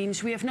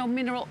parabens. We have no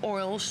mineral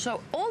oils. So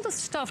all the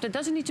stuff that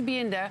doesn't need to be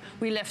in there,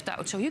 we left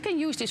out. So you can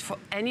use this for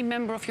any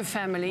member of your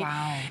family.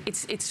 Wow.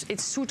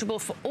 It's suitable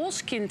for all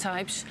skin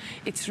types.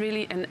 It's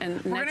really a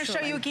natural. We're going to show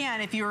you again,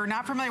 if you're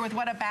not familiar with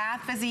what a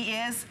bath fizzy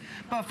is,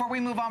 before we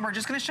move on, we're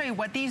just going to show you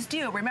what these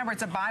do. Remember,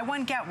 it's a buy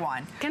one, get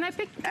one. Can I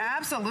pick?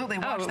 Absolutely.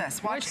 Watch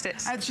this. Watch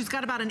this. She's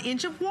got about 1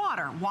 inch of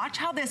water. Watch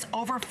how this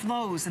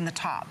overflows in the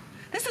top.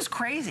 This is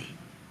crazy.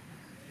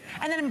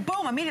 And then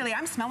boom, immediately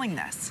I'm smelling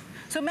this.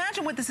 So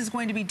imagine what this is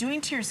going to be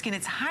doing to your skin.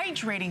 It's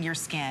hydrating your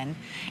skin.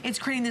 It's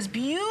creating this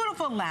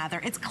beautiful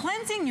lather. It's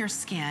cleansing your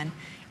skin.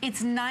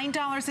 It's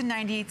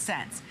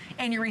 $9.98.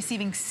 And you're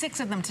receiving 6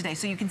 of them today.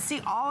 So you can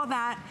see all of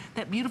that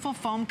beautiful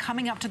foam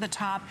coming up to the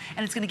top,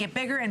 and it's gonna get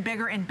bigger and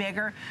bigger and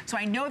bigger. So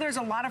I know there's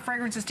a lot of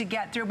fragrances to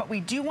get through, but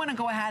we do wanna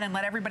go ahead and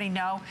let everybody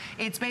know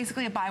it's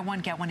basically a buy one,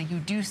 get one. And you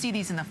do see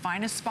these in the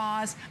finest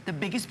spas, the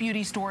biggest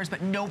beauty stores,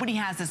 but nobody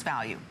has this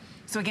value.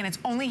 So again, it's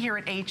only here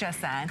at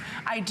HSN.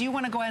 I do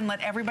want to go ahead and let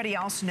everybody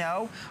else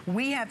know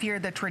we have here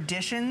the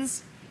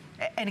traditions.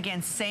 And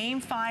again, same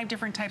 5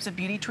 different types of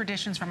beauty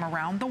traditions from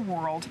around the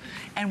world.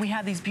 And we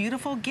have these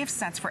beautiful gift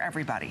sets for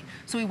everybody.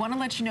 So we want to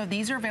let you know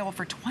these are available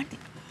for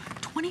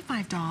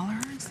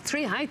 $25.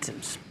 3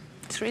 items.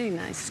 It's really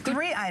nice. Good.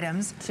 3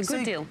 items. It's a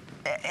good deal.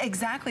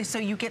 Exactly. So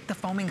you get the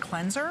foaming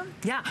cleanser?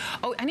 Yeah.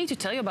 Oh, I need to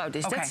tell you about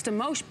this. Okay. That's the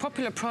most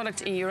popular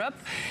product in Europe.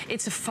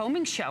 It's a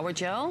foaming shower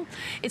gel.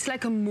 It's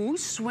like a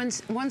mousse.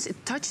 Once it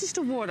touches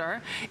the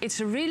water,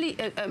 it's really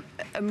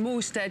a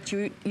mousse that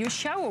you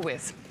shower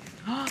with.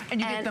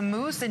 And you get the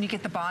mousse and you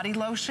get the body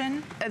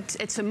lotion?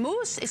 It's a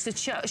mousse, it's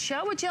the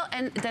shower gel,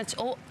 and that's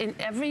all. In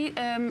every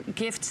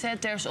gift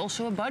set, there's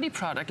also a body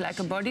product, like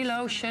a body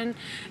lotion,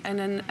 and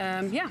then,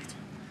 yeah.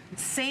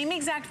 Same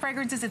exact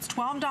fragrances. It's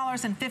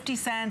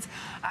 $12.50.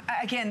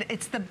 Again,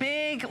 it's the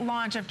big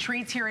launch of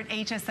treats here at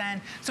HSN.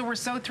 So we're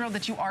so thrilled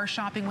that you are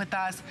shopping with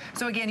us.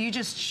 So again, you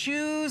just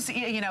choose,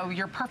 you know,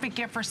 your perfect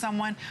gift for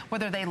someone,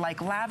 whether they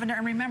like lavender.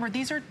 And remember,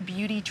 these are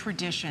beauty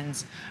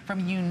traditions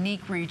from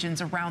unique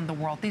regions around the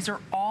world. These are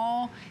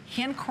all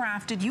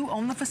handcrafted. You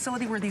own the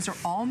facility where these are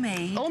all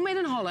made. All made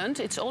in Holland.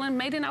 It's all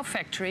made in our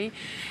factory,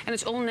 and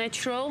it's all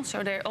natural.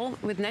 So they're all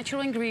with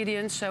natural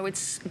ingredients. So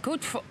it's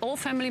good for all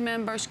family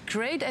members.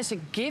 Great as a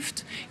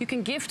gift. You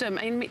can gift them.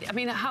 I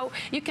mean, how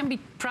you can be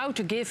proud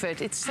to give it.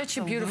 It's such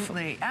a beautiful.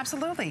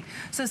 Absolutely.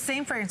 So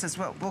same fragrances.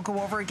 We'll go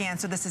over again.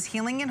 So this is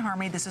Healing and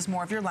Harmony. This is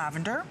more of your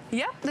lavender.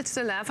 Yeah, that's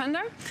the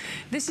lavender.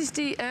 This is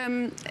the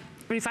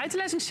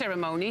revitalizing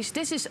ceremonies.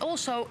 This is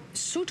also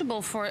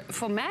suitable for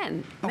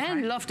men. Okay.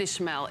 Men love this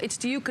smell. It's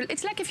the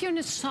it's like if you're in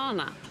a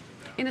sauna.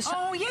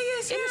 Oh,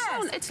 yes. In a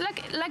sauna. It's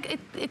like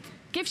it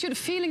gives you the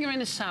feeling you're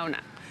in a sauna.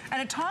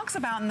 And it talks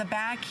about in the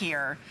back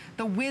here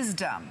the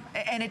wisdom,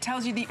 and it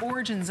tells you the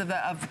origins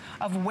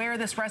of where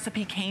this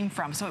recipe came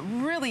from. So it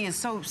really is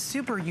so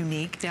super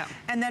unique. Yeah.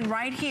 And then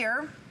right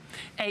here,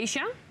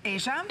 Asia.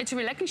 It's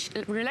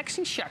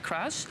relaxing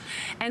chakras,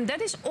 and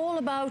that is all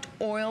about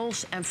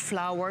oils and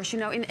flowers. You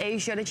know, in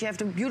Asia, that you have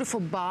the beautiful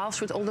baths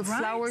with all the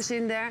flowers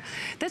in there.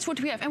 That's what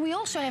we have, and we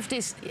also have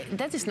this.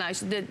 That is nice.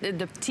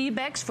 The tea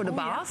bags for the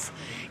bath.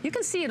 Yeah. You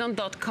can see it on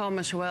 .com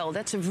as well.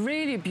 That's a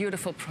really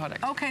beautiful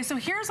product. Okay, so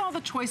here's all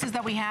the choices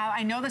that we have.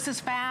 I know this is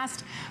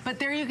fast, but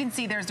there you can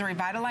see there's the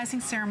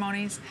revitalizing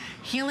ceremonies,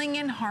 Healing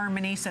in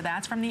Harmony. So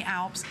that's from the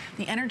Alps.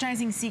 The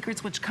energizing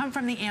secrets, which come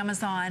from the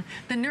Amazon.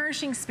 The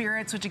nourishing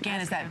spirits, which again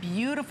is that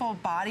beautiful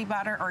body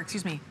butter, or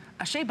excuse me,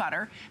 a shea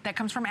butter that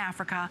comes from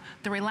Africa.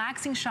 The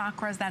relaxing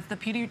chakras, that's the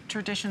beauty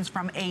traditions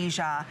from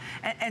Asia.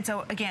 And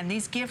so again,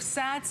 these gift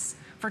sets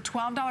for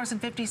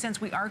 $12.50,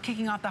 we are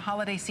kicking off the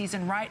holiday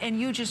season right, and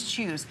you just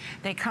choose.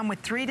 They come with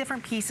 3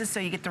 different pieces, so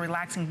you get the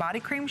relaxing body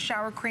cream,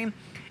 shower cream,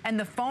 and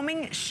the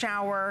foaming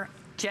shower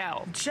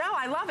gel.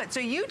 I love it. So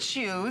you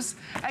choose.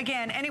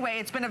 Again, anyway,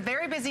 it's been a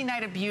very busy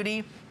night of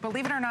beauty.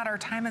 Believe it or not, our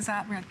time is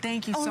up.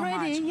 Thank you so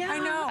much. Yeah. I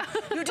know.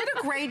 You did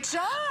a great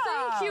job.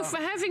 Thank you for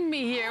having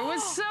me here. It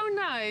was so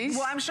nice.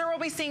 Well, I'm sure we'll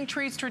be seeing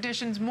Treats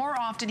Traditions more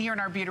often here in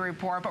our Beauty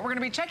Report, but we're going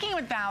to be checking in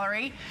with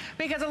Valerie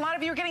because a lot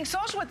of you are getting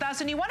social with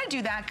us, and you want to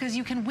do that because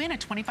you can win a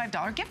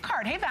 $25 gift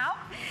card. Hey, Val.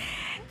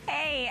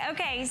 Hey,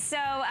 okay, so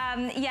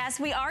yes,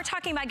 we are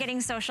talking about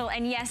getting social,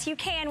 and yes, you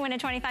can win a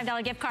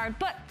 $25 gift card,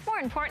 but more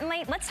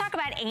importantly, let's talk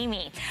about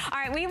Amy. All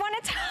right, we want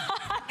to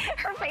talk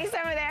her face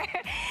over there.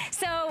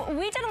 So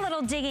we did a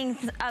little digging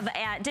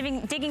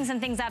some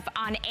things up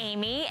on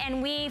Amy,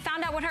 and we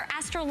found out what her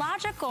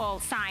astrological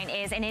sign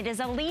is, and it is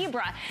a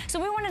Libra. So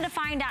we wanted to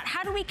find out,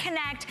 how do we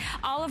connect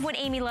all of what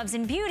Amy loves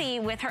in beauty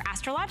with her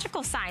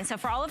astrological sign? So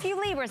for all of you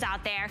Libras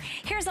out there,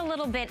 here's a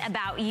little bit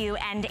about you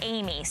and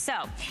Amy. So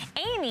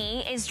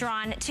Amy is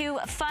drawn to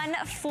fun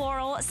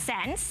floral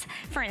scents,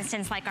 for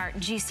instance, like our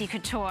Juicy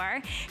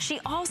Couture. She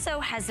also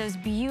has those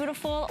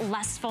beautiful,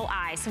 lustful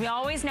eyes. So we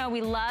always know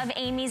we love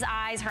Amy's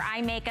eyes, her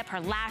eye makeup, her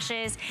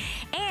lashes,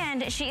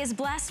 and she is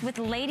blessed with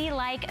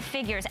ladylike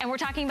figures. And we're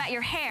talking about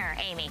your hair,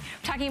 Amy.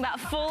 We're talking about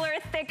fuller,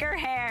 thicker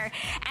hair.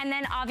 And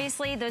then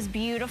obviously those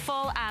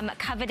beautiful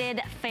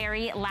coveted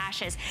fairy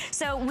lashes.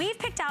 So we've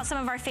picked out some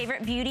of our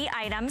favorite beauty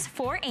items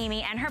for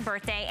Amy and her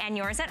birthday and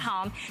yours at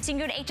home. So you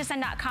can go to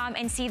hsn.com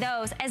and see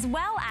those, as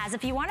well as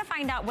if you want to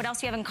find out what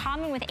else you have in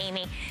common with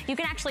Amy, you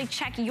can actually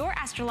check your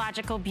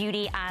astrological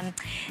beauty,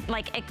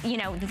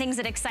 the things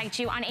that excite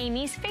you on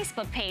Amy's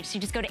Facebook page. So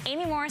you just go to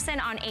Amy Morrison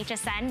on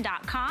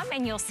hsn.com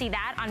and you'll see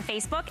that on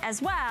Facebook,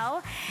 as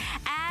well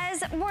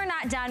as we're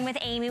not done with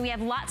Amy. We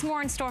have lots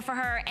more in store for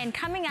her, and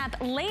coming up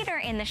later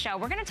in the show,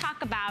 we're going to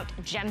talk about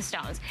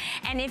gemstones.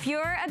 And if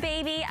you're a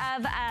baby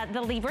of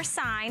the Libra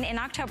sign in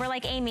October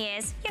like Amy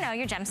is, you know,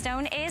 your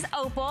gemstone is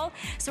opal.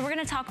 So we're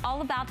going to talk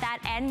all about that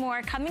and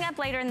more coming up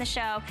later in the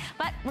show,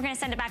 but we're going to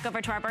send it back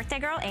over to our birthday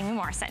girl, Amy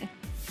Morrison.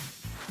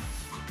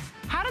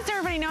 How does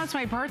everybody know it's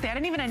my birthday? I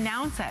didn't even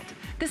announce it.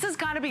 This has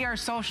got to be our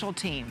social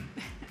team.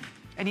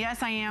 And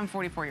yes, I am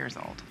 44 years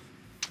old.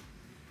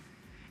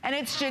 And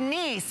it's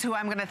Janice, who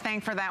I'm going to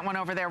thank for that one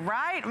over there,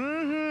 right?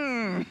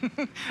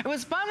 Mm-hmm. It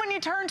was fun when you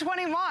turned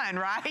 21,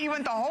 right? You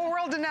want the whole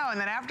world to know, and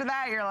then after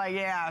that, you're like,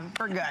 yeah,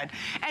 we're good.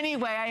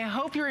 Anyway, I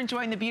hope you're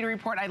enjoying the Beauty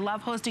Report. I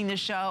love hosting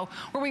this show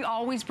where we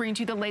always bring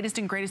to you the latest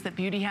and greatest that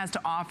beauty has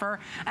to offer.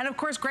 And of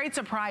course, great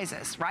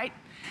surprises, right?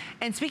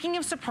 And speaking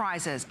of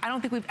surprises, I don't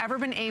think we've ever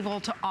been able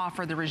to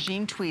offer the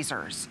Regime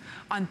Tweezers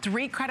on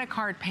 3 credit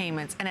card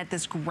payments and at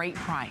this great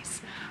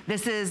price.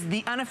 This is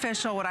the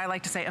unofficial, what I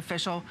like to say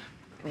official,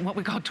 what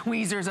we call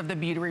tweezers of the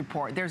Beauty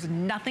Report. There's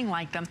nothing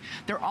like them.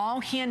 They're all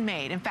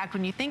handmade. In fact,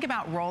 when you think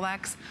about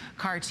Rolex,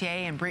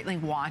 Cartier, and Breitling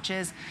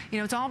watches, you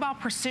know, it's all about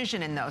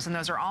precision in those, and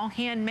those are all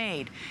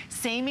handmade.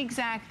 Same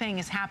exact thing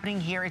is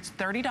happening here. It's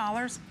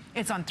 $30.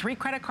 It's on 3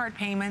 credit card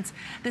payments.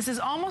 This is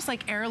almost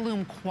like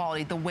heirloom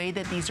quality, the way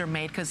that these are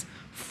made, because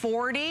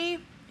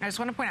I just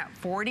want to point out,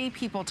 40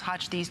 people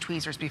touch these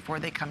tweezers before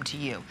they come to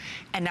you.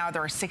 And now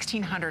there are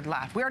 1,600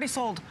 left. We already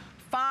sold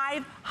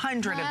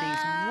 500 of these.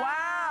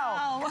 Wow.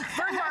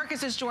 Fern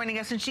Marcus is joining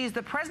us, and she's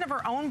the president of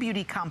her own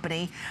beauty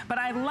company. But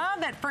I love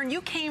that, Fern,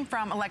 you came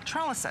from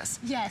electrolysis.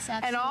 Yes,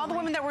 absolutely. And all the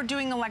women that were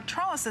doing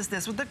electrolysis,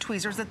 this was the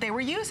tweezers that they were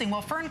using.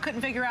 Well, Fern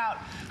couldn't figure out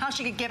how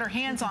she could get her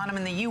hands on them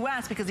in the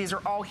U.S. because these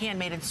are all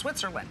handmade in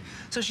Switzerland.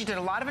 So she did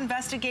a lot of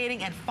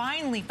investigating and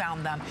finally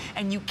found them.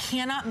 And you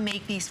cannot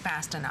make these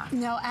fast enough.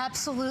 No,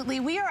 absolutely.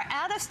 We are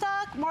out of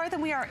stock more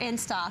than we are in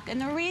stock. And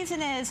the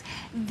reason is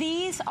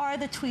these are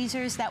the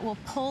tweezers that will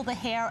pull the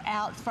hair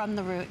out from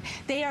the root.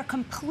 They are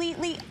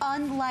completely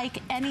unlike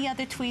any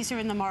other tweezer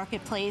in the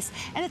marketplace,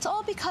 and it's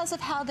all because of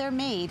how they're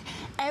made.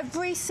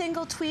 Every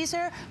single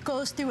tweezer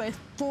goes through a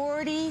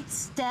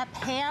 40-step,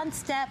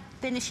 hand-step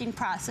finishing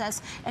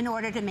process in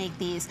order to make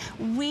these.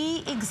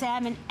 We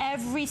examine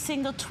every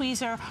single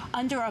tweezer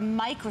under a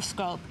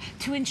microscope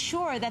to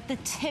ensure that the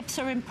tips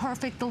are in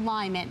perfect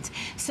alignment.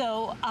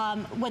 So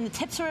when the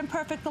tips are in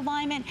perfect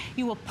alignment,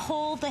 you will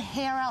pull the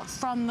hair out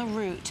from the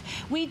root.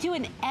 We do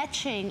an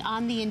etching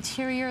on the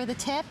interior of the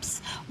tips.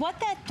 What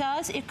that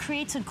does, it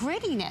creates a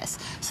grittiness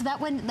so that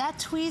when that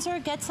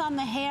tweezer gets on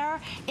the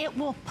hair, it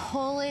will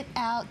pull it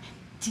out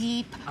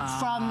deep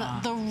from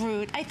the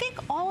root. I think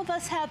all of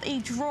us have a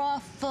drawer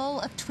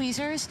full of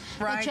tweezers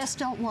that just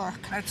don't work.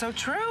 That's so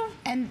true.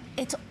 And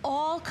it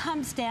all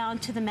comes down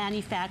to the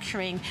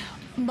manufacturing.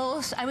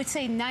 I would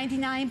say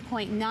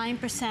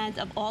 99.9%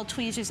 of all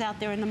tweezers out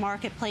there in the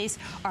marketplace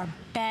are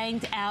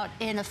banged out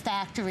in a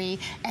factory,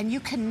 and you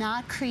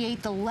cannot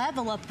create the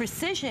level of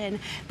precision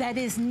that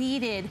is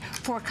needed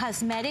for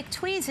cosmetic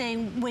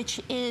tweezing,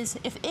 which is,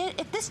 if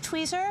this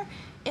tweezer,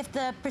 if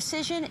the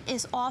precision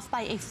is off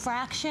by a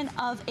fraction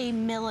of a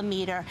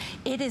millimeter,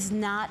 it is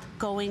not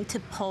going to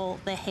pull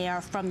the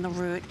hair from the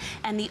root.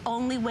 And the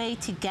only way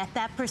to get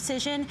that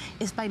precision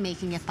is by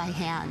making it by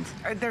hand.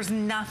 There's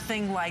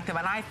nothing like them.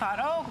 And I thought,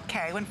 oh,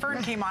 okay, when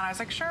Fern came on, I was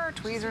like, sure,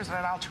 tweezers,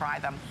 but I'll try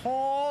them.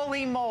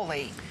 Holy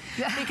moly.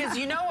 Because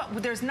you know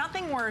what, there's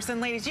nothing worse,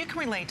 and ladies, you can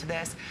relate to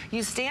this.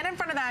 You stand in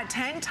front of that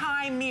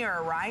 10-time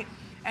mirror, right?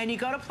 And you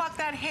go to pluck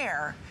that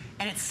hair,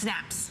 and it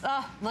snaps.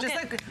 Oh, just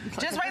like we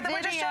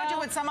just showed you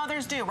what some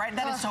others do, right?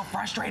 That is so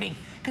frustrating.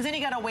 Because then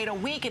you gotta wait a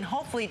week and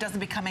hopefully it doesn't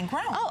become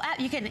ingrown. Oh,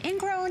 you get an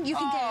ingrown, you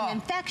can get an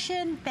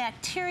infection,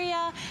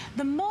 bacteria.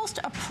 The most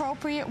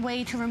appropriate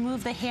way to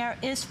remove the hair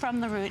is from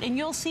the root. And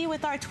you'll see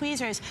with our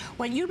tweezers,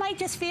 when you might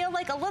just feel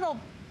like a little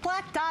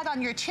black dot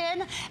on your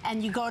chin,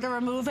 and you go to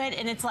remove it,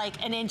 and it's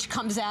like an inch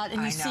comes out,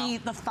 and you see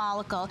the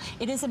follicle.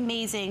 It is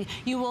amazing.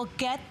 You will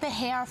get the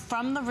hair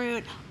from the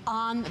root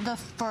on the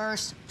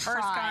first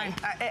try.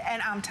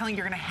 And I'm telling you,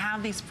 you're gonna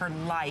have these for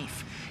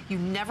life. You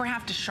never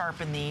have to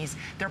sharpen these.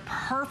 They're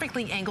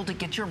perfectly angled to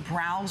get your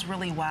brows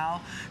really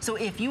well. So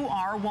if you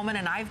are a woman,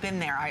 and I've been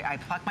there, I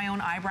pluck my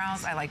own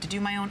eyebrows, I like to do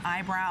my own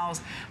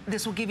eyebrows,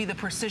 this will give you the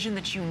precision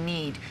that you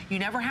need. You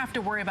never have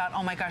to worry about,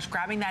 oh my gosh,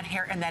 grabbing that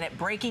hair and that it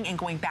breaking and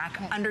going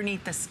back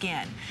underneath the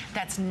skin.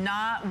 That's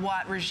not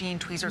what Regine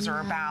tweezers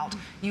are about.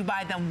 You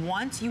buy them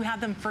once, you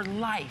have them for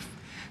life.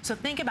 So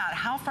think about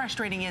how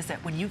frustrating is it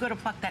when you go to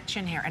pluck that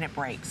chin hair and it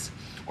breaks,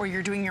 or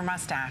you're doing your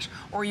mustache,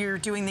 or you're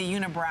doing the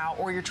unibrow,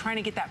 or you're trying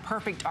to get that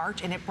perfect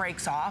arch and it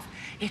breaks off.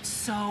 It's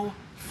so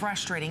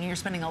frustrating. You're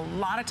spending a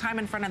lot of time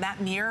in front of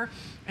that mirror,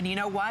 and you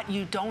know what?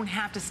 You don't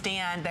have to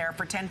stand there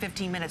for 10,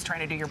 15 minutes trying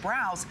to do your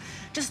brows.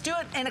 Just do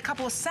it in a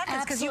couple of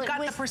seconds because you've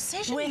got the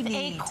precision you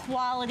need. With a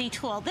quality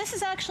tool. This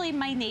is actually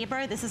my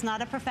neighbor. This is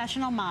not a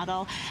professional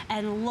model.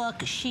 And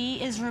look,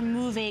 she is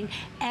removing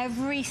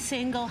every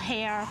single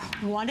hair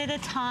one at a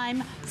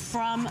time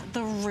from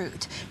the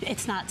root.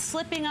 It's not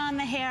slipping on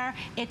the hair.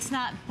 It's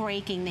not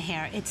breaking the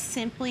hair. It's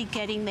simply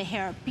getting the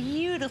hair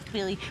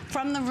beautifully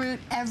from the root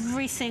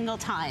every single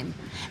time.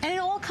 And it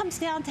all comes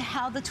down to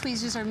how the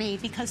tweezers are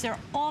made, because they're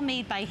all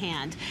made by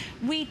hand.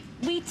 We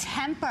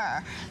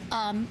temper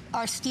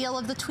our steel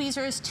of the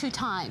tweezers 2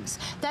 times.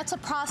 That's a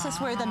process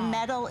where the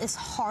metal is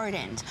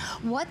hardened.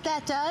 What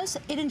that does,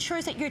 it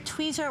ensures that your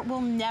tweezer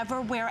will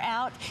never wear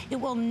out. It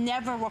will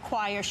never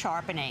require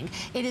sharpening.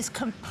 It is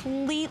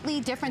completely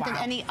different than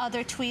any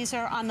other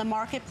tweezer on the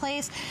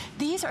marketplace.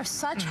 These are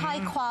such high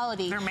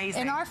quality. They're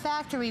amazing. In our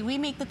factory, we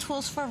make the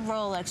tools for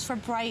Rolex, for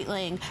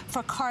Breitling,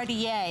 for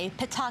Cartier,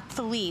 Patek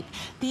Philippe.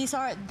 These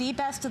are the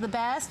best of the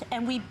best,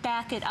 and we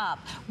back it up.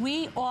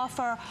 We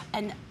offer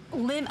an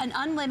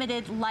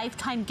unlimited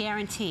lifetime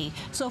guarantee.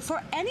 So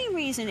for any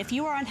reason, if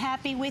you are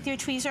unhappy with your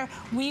tweezer,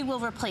 we will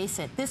replace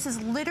it. This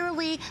is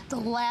literally the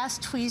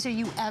last tweezer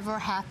you ever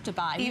have to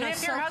buy. Even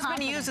if your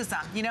husband uses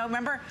them. You know,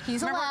 remember a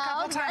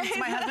couple times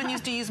my husband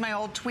used to use my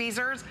old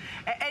tweezers,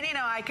 and you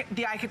know, I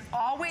could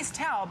always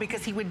tell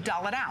because he would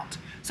dull it out.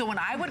 So when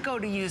I would go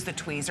to use the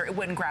tweezer, it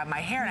wouldn't grab my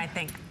hair, and I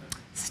think,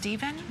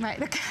 Stephen,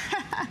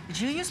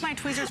 did you use my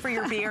tweezers for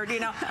your beard? You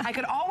know, I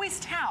could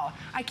always tell.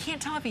 I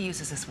can't tell if he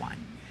uses this one.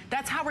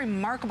 That's how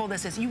remarkable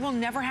this is. You will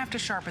never have to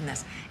sharpen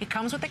this. It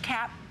comes with a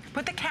cap.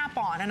 Put the cap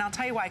on, and I'll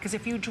tell you why, because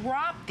if you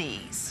drop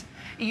these,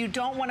 you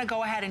don't want to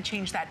go ahead and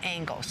change that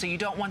angle. So you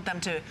don't want them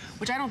to,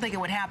 which I don't think it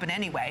would happen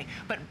anyway,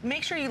 but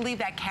make sure you leave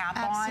that cap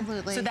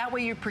on. So that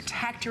way you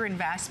protect your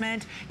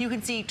investment. You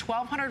can see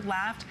 1,200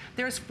 left.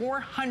 There's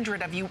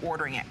 400 of you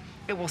ordering it.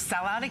 It will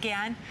sell out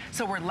again,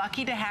 so we're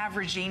lucky to have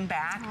Regine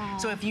back.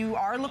 So if you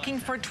are looking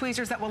for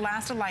tweezers that will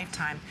last a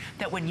lifetime,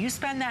 that when you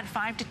spend that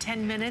 5 to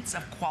 10 minutes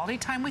of quality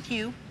time with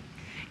you,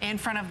 in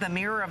front of the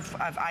mirror of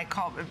I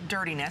call it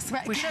dirtiness.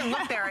 We shouldn't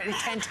look there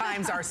 10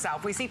 times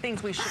ourselves. We see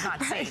things we should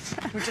not see.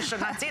 We just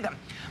should not see them.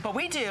 But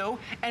we do,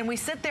 and we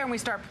sit there and we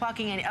start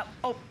plucking, and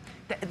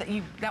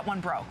that one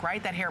broke,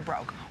 right? That hair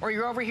broke. Or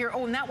you're over here,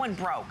 oh, and that one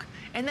broke.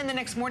 And then the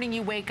next morning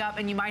you wake up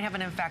and you might have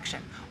an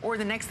infection. Or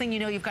the next thing you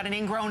know, you've got an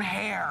ingrown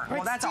hair.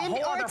 Well, that's a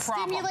whole other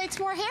problem. Or it stimulates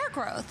more hair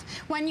growth.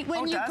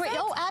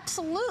 Oh,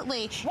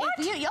 absolutely. What?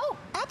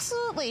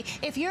 Absolutely.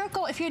 If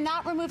you're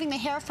not removing the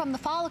hair from the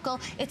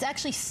follicle, it's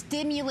actually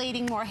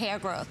stimulating more hair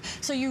growth.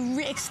 So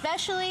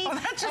especially. Oh,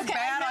 that's just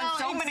bad on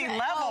so many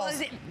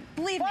levels.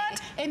 Believe me,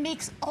 it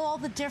makes all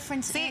the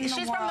difference in the world.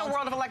 She's from the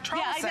world of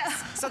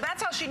electrolysis, so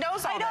that's how she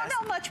knows all this. I don't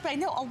know much, but I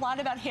know a lot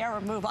about hair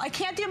removal. I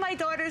can't do my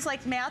daughter's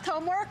math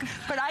homework,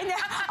 but I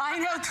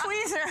know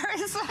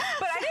tweezers.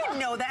 But I didn't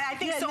know that. I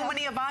think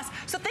many of us.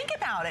 So think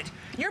about it.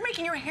 You're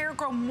making your hair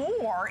grow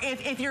more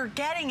if you're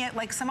getting it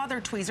like some other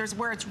tweezers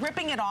where it's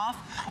ripping it off,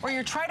 or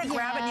you're trying to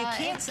grab it and you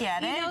can't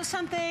get it. You know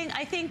something?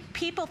 I think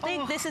people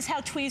think this is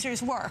how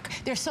tweezers work.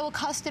 They're so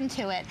accustomed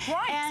to it.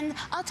 Right. And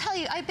I'll tell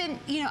you, I've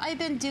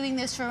been doing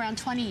this for around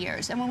 20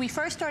 years. And when we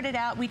first started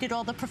out, we did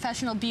all the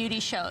professional beauty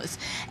shows.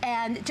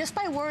 And just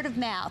by word of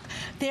mouth,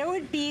 there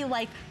would be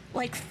like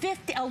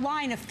a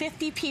line of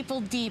 50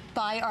 people deep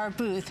by our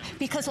booth,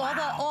 because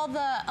all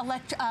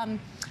the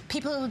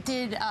people who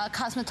did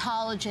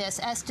cosmetologists,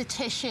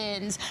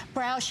 estheticians,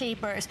 brow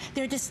shapers,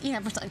 they're just, you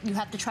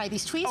have to try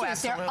these tweezers. Oh,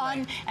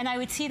 absolutely. And I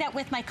would see that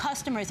with my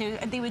customers.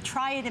 They would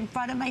try it in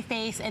front of my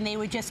face and they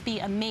would just be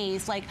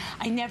amazed. Like,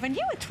 I never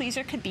knew a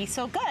tweezer could be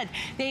so good.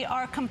 They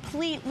are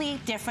completely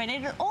different.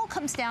 It all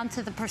comes down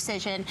to the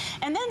precision.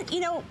 And then,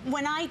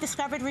 when I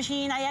discovered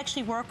Regine, I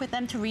actually worked with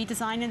them to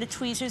redesign the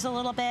tweezers a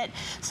little bit.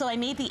 So I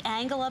made the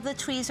angle of the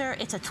tweezer.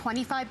 It's a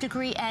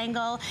 25-degree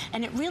angle,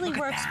 and it really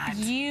works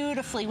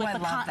beautifully with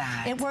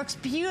It works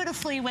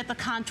beautifully with the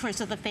contours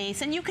of the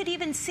face. And you could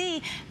even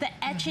see the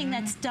etching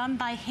that's done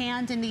by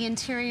hand in the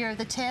interior of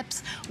the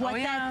tips. What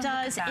that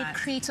does, it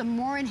creates a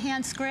more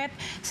enhanced grip,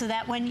 so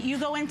that when you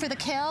go in for the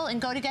kill and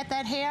go to get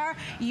that hair,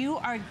 you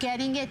are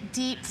getting it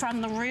deep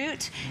from the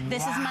root.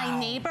 This is my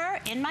neighbor.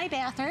 in my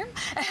bathroom.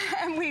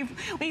 And we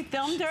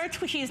filmed her.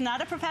 She's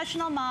not a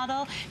professional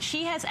model.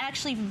 She has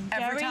actually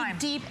very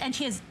deep, and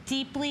she has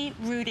deeply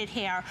rooted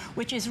hair,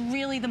 which is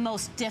really the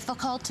most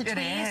difficult to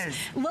tweeze. It is.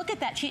 Look at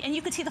that. And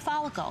you can see the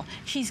follicle.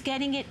 She's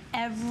getting it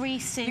every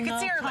single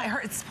time. You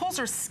can see it pulls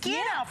her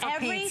skin out for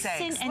Pete's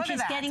sake. And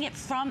she's getting it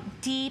from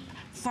deep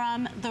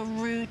from the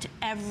root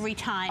every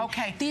time.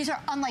 Okay. These are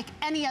unlike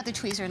any other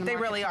tweezer in the marketplace. They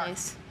really are.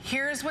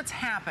 Here's what's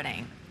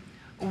happening.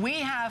 We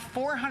have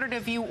 400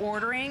 of you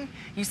ordering.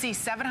 You see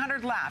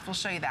 700 left. We'll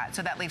show you that.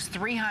 So that leaves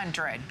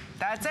 300.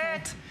 That's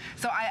it.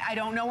 So I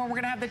don't know when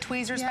we're going to have the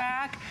tweezers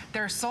back.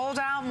 They're sold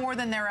out more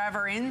than they're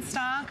ever in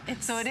stock.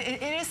 So it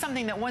is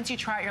something that once you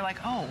try it, you're like,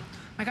 oh,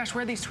 my gosh,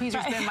 where have these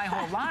tweezers been my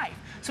whole life?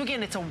 So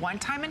again, it's a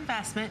one-time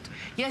investment.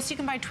 Yes, you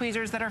can buy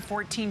tweezers that are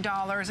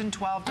 $14 and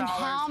 $12. And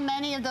how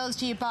many of those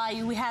do you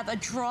buy? We have a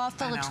drawer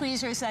full of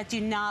tweezers that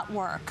do not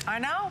work. I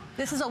know.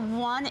 This is a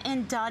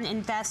one-and-done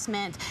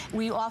investment.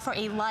 We offer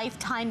a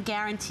lifetime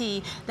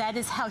guarantee. That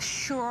is how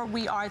sure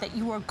we are that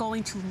you are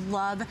going to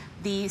love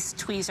these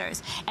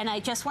tweezers. And I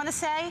just want to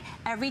say,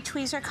 every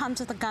tweezer comes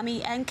with a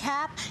gummy end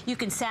cap. You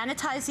can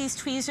sanitize these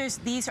tweezers.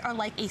 These are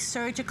like a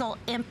surgical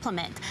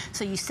implement.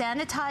 So you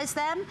sanitize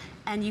them,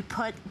 and you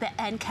put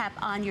the end cap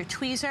on your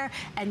tweezer,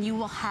 and you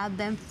will have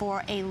them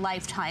for a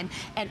lifetime.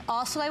 And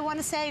also, I want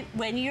to say,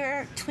 when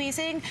you're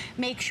tweezing,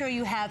 make sure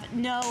you have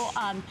no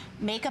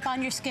makeup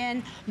on your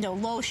skin, no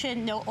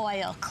lotion, no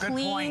oil.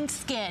 Clean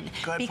skin.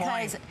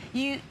 Because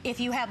if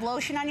you have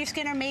lotion on your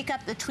skin or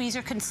makeup, the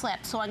tweezer can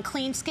slip. So on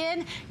clean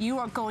skin, you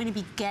are going to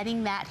be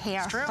getting that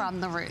hair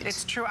from the root.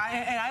 It's true.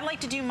 And I like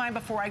to do mine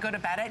before I go to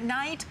bed at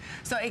night.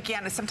 So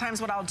again,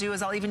 sometimes what I'll do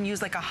is I'll even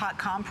use like a hot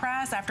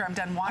compress after I'm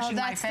done washing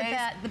my face.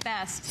 That's the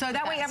best. So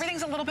that way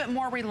everything's a little bit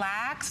more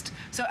relaxed.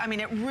 So I mean,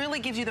 it really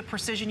gives you the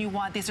precision you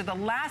want. These are the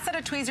last set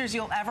of tweezers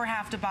you'll ever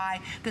have to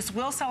buy. This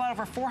will sell out.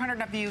 Over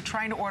 400 of you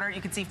trying to order.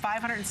 You can see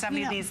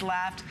 570 of these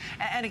left.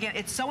 And again,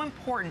 it's so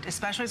important,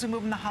 especially as we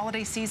move in the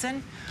holiday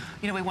season.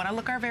 You know, we want to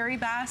look our very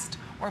best.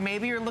 Or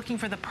maybe you're looking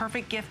for the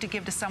perfect gift to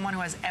give to someone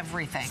who has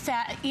everything.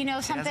 You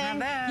know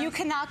something? You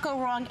cannot go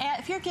wrong.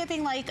 If you're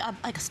giving like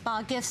a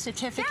spa gift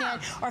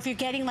certificate, or if you're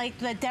getting like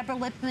the Deborah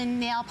Lippman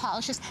nail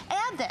polishes,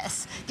 add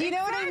this. Do you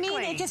know what I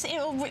mean?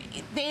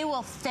 They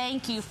will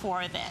thank you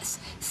for this.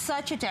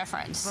 Such a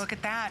difference. Look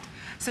at that.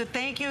 So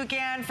thank you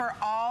again for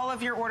all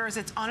of your orders.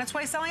 It's on its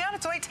way selling out.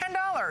 It's only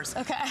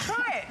 $10. Okay.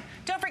 Try it.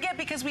 Don't forget,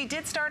 because we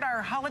did start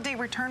our holiday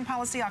return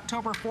policy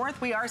October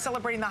 4th. We are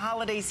celebrating the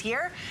holidays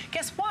here.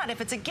 Guess what? If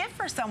it's a gift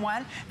for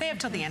someone, they have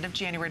till the end of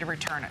January to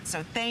return it.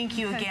 So thank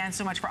you again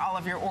so much for all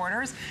of your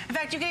orders. In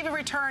fact, you can even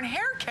return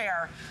hair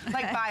care,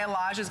 like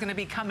Biolage is going to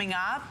be coming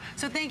up.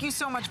 So thank you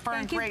so much for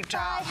a great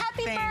job.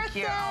 Happy birthday. Thank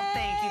you. Oh,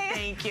 thank you.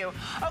 Thank you.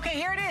 Okay,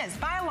 here it is.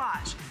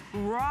 Biolage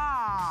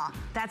Raw.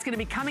 That's going to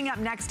be coming up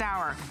next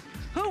hour.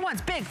 Who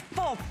wants big,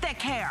 full, thick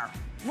hair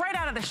right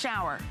out of the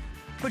shower?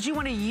 But you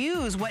want to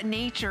use what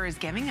nature is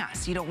giving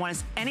us. You don't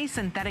want any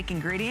synthetic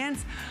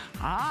ingredients.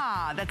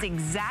 That's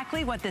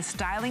exactly what this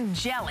styling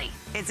jelly.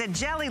 It's a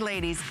jelly,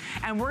 ladies.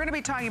 And we're going to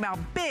be talking about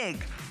big,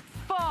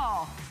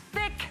 full,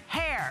 thick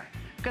hair.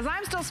 Because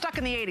I'm still stuck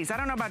in the 80s. I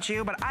don't know about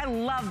you, but I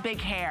love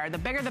big hair. The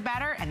bigger, the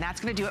better. And that's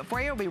going to do it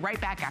for you. We'll be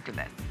right back after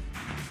this.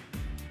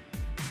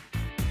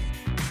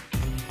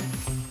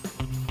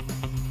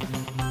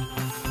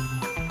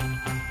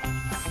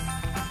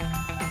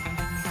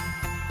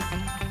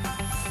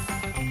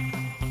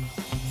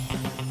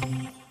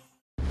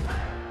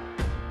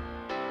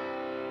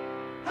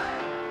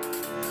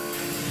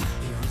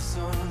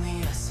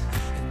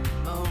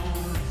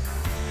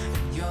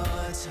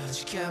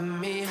 Get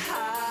me high.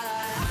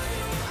 I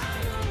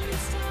know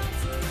it's time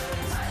for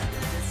us.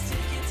 Let's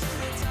take it to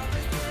the top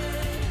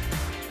again.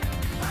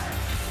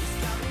 It's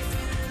got me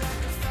feeling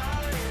like a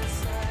fire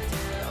inside.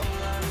 Yeah, all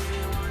I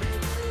really wanna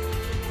do.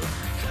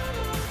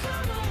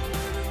 Come on,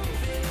 we're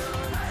moving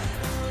on.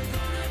 And we're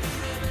gonna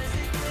be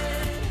the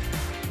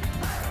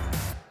best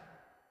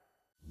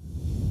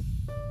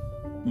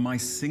again. My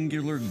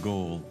singular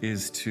goal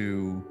is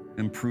to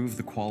improve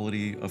the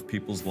quality of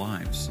people's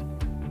lives.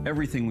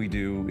 Everything we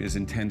do is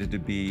intended to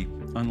be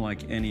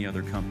unlike any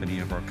other company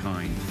of our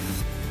kind.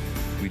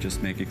 We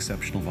just make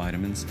exceptional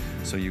vitamins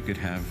so you could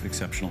have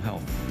exceptional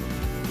health.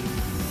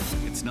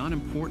 It's not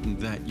important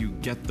that you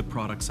get the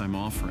products I'm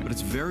offering, but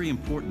it's very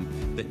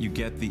important that you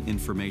get the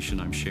information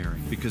I'm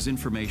sharing, because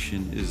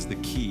information is the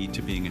key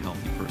to being a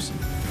healthy person.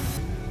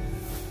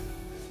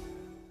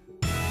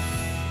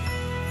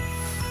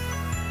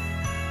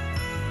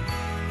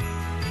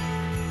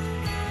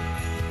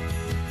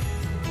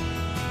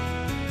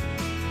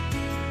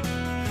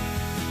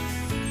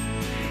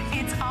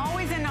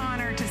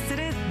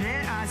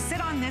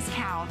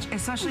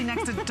 Especially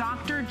next to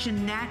Dr.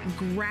 Jeanette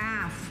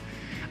Graff.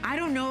 I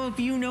don't know if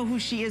you know who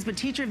she is, but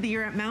Teacher of the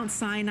Year at Mount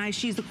Sinai.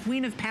 She's the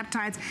queen of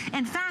peptides.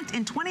 In fact,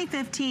 in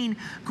 2015,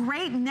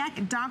 Great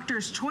Neck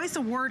Doctor's Choice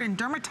Award in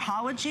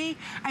Dermatology.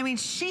 I mean,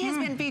 she has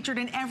been featured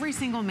in every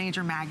single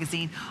major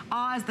magazine.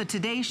 Oz, The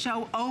Today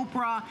Show,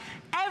 Oprah,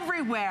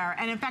 everywhere.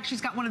 And in fact,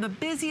 she's got one of the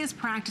busiest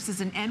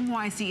practices in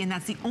NYC, and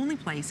that's the only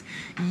place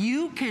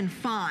you can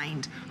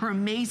find her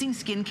amazing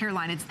skincare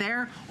line. It's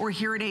there or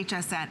here at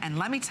HSN. And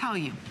let me tell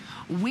you,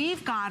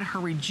 we've got her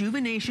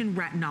Rejuvenation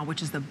Retinol,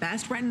 which is the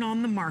best retinol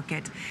on the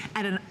market,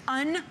 at an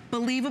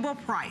unbelievable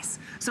price.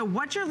 So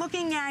what you're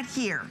looking at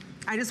here,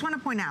 I just want to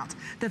point out,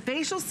 the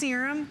facial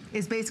serum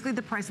is basically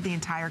the price of the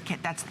entire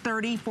kit. That's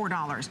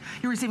 $34.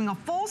 You're receiving a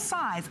full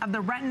size of the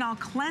retinol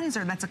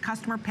cleanser. That's a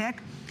customer pick.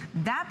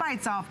 That by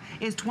itself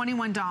is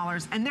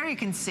 $21. And there you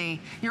can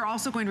see, you're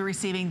also going to be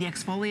receiving the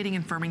exfoliating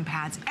and firming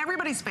pads.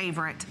 Everybody's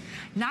favorite,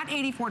 not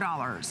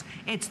 $84.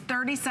 It's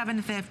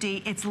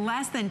 $37.50. It's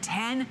less than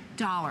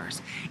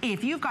 $10.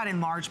 If you've got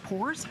enlarged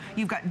pores,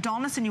 you've got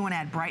dullness and you want to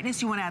add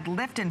brightness, you want to add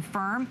lift and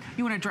firm,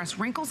 you want to address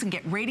wrinkles and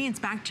get radiance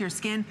back to your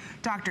skin,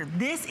 doctor,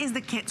 this is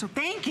the kit. So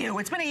thank you.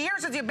 It's been a year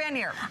since you've been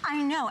here.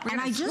 I know, We're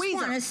and I just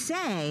want to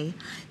say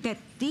that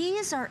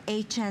these are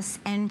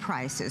HSN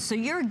prices. So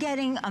you're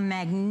getting a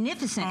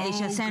magnificent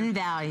HSN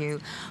value,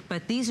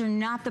 but these are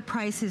not the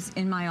prices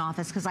in my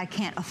office because I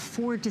can't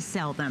afford to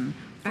sell them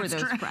for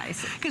those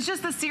prices. Because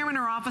just the serum in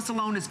our office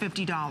alone is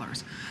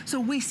 $50. So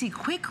we see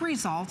quick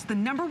results, the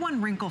 #1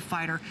 wrinkle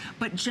fighter,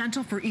 but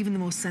gentle for even the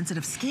most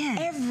sensitive skin.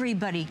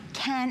 Everybody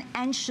can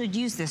and should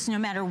use this, no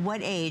matter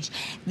what age.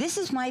 This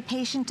is my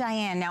patient,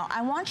 Diane. Now,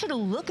 I want you to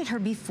look at her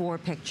before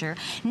picture.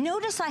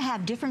 Notice I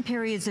have different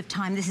periods of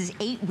time. This is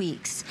 8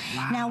 weeks.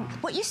 Wow. Now,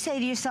 what you say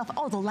to yourself,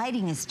 oh, the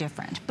lighting is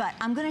different, but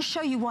I'm gonna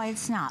show you why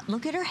it's not.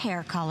 Look at her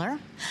hair color.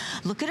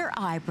 Look at her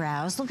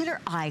eyebrows. Look at her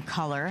eye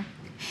color.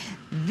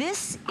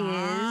 This is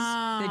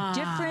the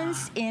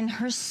difference in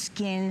her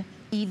skin,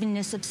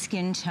 evenness of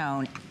skin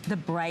tone, the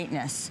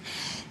brightness.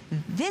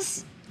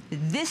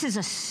 This is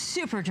a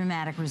super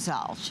dramatic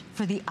result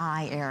for the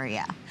eye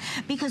area.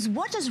 Because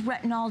what does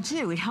retinol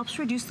do? It helps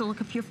reduce the look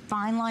of your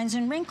fine lines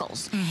and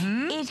wrinkles.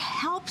 It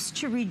helps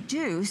to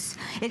reduce,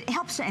 it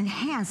helps to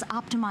enhance,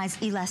 optimize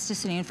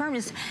elasticity and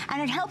firmness,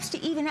 and it helps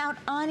to even out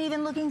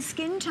uneven looking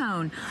skin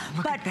tone.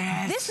 But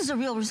this is a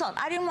real result.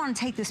 I didn't want to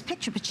take this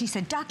picture, but she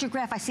said, Dr.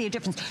 Graff, I see a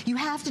difference. You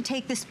have to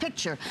take this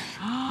picture.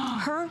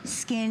 Her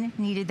skin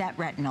needed that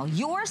retinol.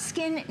 Your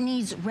skin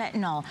needs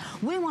retinol.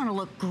 We want to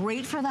look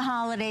great for the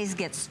holidays,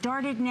 get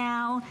started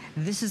now.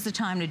 This is the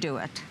time to do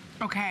it.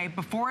 Okay,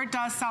 before it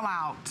does sell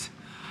out,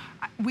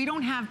 we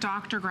don't have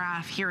Dr.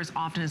 Graff here as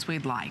often as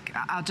we'd like.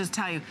 I'll just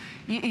tell you,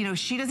 you know,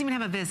 she doesn't even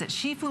have a visit.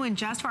 She flew in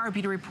just for our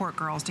Beauty Report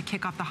girls to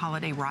kick off the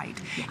holiday right.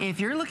 If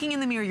you're looking in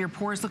the mirror, your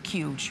pores look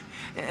huge.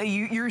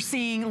 You're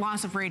seeing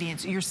loss of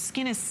radiance. Your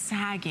skin is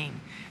sagging.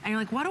 And you're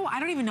like, I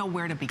don't even know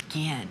where to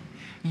begin.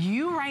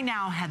 You right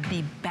now have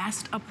the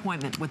best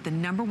appointment with the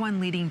 #1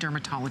 leading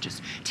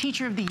dermatologist,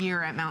 Teacher of the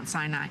Year at Mount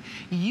Sinai.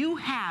 You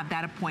have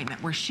that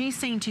appointment where she's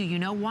saying to you, you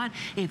know what?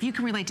 If you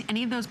can relate to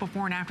any of those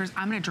before and afters,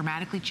 I'm gonna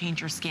dramatically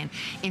change your skin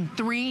in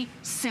 3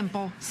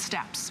 simple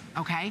steps,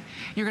 okay?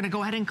 You're gonna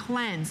go ahead and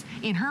cleanse.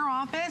 In her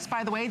office,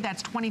 by the way,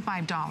 that's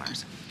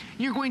 $25.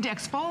 You're going to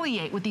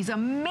exfoliate with these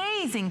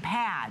amazing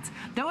pads.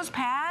 Those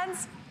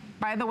pads,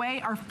 by the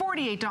way, are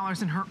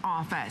 $48 in her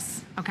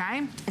office,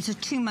 okay? It's a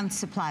 2-month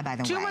supply, by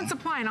the way. 2-month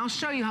supply, and I'll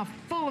show you how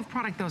full of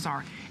product those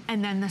are.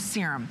 And then the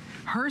serum.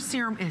 Her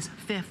serum is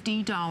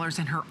 $50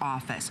 in her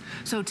office.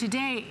 So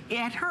today,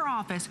 at her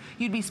office,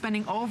 you'd be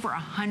spending over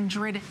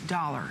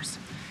 $100.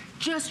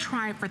 Just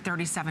try it for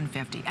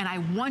 $37.50. And I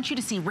want you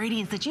to see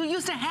radiance that you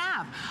used to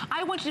have.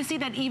 I want you to see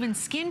that even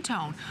skin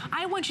tone.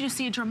 I want you to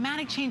see a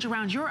dramatic change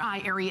around your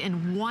eye area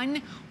in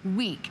 1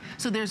 week.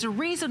 So there's a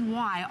reason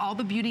why all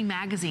the beauty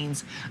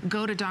magazines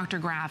go to Dr.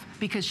 Graff,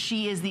 because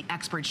she is the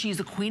expert. She's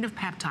the queen of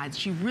peptides.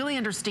 She really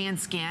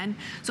understands skin.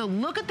 So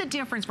look at the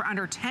difference for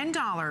under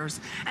 $10.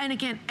 And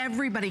again,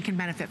 everybody can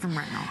benefit from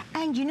retinol.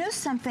 And you know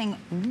something?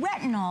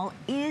 Retinol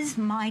is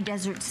my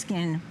desert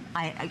skin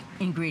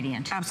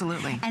ingredient.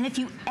 Absolutely. And if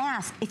you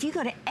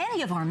go to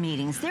any of our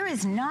meetings, there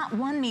is not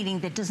one meeting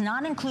that does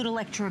not include a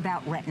lecture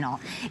about retinol.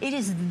 It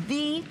is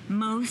the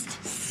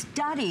most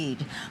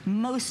studied,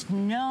 most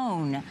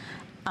known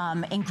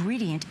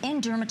ingredient in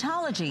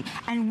dermatology.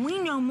 And we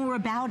know more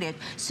about it,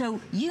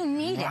 so you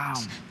need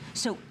it.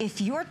 So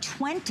if you're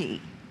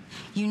 20,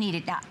 you need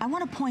it. Now, I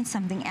want to point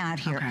something out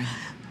here. Okay.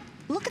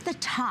 Look at the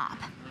top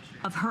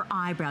of her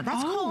eyebrow.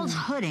 That's called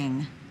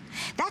hooding.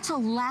 That's a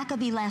lack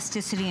of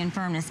elasticity and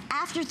firmness.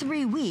 After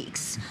 3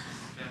 weeks,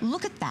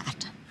 look at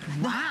that.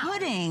 The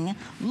hooding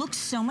looks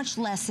so much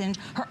lessened.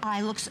 Her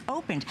eye looks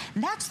opened.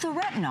 That's the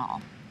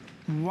retinol.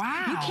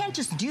 Wow. You can't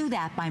just do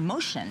that by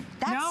motion.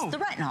 That's the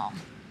retinol.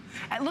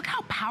 And look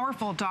how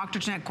powerful Dr.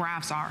 Jeanette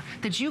Graff's are,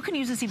 that you can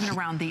use this even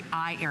around the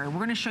eye area. We're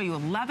gonna show you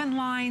 11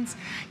 lines,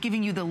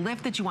 giving you the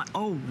lift that you want.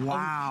 Oh,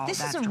 wow.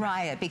 This is a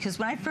riot, because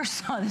when I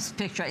first saw this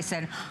picture, I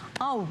said,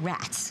 oh,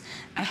 rats.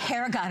 My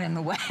hair got in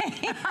the way.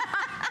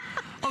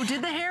 Oh,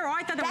 did the hair? Oh,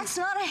 I thought That's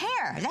not a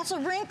hair. That's a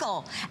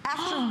wrinkle.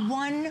 After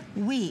 1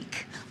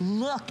 week,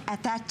 look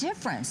at that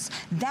difference.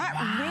 That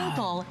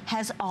wrinkle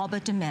has all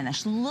but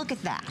diminished. Look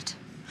at that.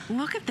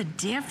 Look at the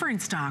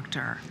difference,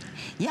 doctor.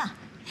 Yeah.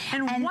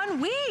 In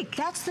 1 week.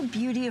 That's the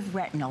beauty of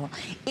retinol.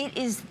 It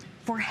is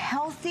for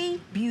healthy,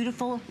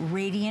 beautiful,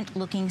 radiant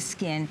looking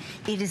skin.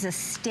 It is a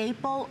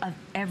staple of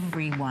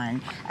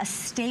everyone, a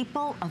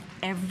staple of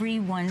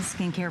everyone's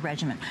skincare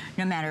regimen.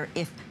 No matter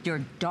if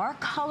you're dark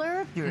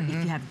colored, if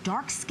you have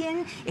dark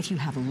skin, if you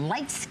have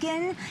light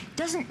skin,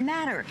 doesn't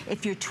matter.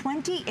 If you're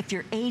 20, if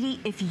you're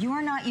 80, if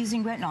you're not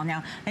using retinol.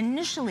 Now,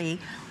 initially,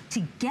 to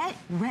get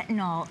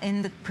retinol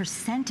in the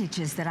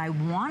percentages that I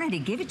wanted to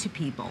give it to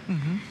people,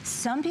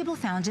 some people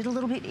found it a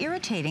little bit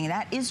irritating.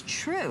 That is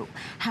true.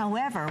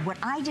 However, what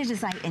I did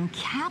is I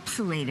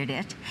encapsulated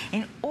it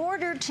in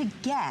order to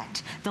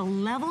get the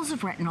levels of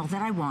retinol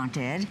that I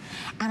wanted,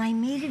 and I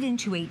made it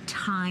into a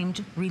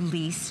timed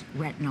release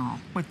retinol.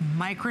 With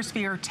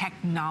microsphere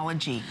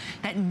technology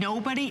that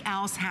nobody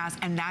else has,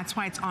 and that's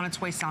why it's on its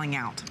way selling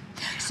out.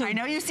 So I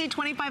know you see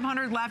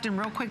 2,500 left, and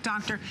real quick,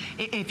 doctor,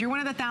 if you're one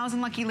of the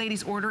 1,000 lucky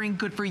ladies ordering,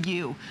 good for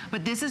you.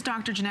 But this is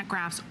Dr. Jeanette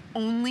Graf's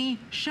only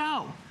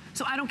show.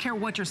 So I don't care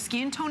what your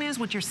skin tone is,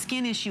 what your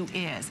skin issue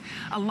is.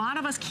 A lot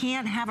of us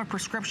can't have a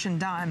prescription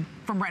done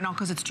from retinol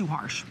because it's too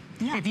harsh.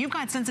 Yeah. If you've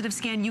got sensitive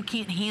skin, you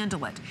can't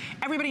handle it.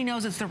 Everybody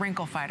knows it's the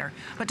wrinkle fighter.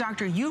 But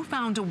doctor, you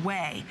found a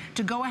way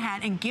to go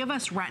ahead and give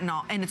us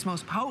retinol in its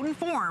most potent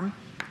form,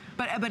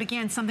 but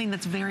again, something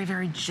that's very,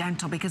 very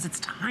gentle because it's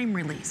time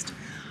released.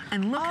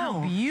 And look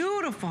how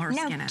beautiful her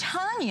skin is. Now,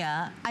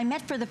 Tanya, I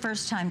met for the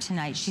first time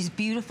tonight. She's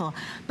beautiful.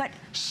 But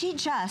she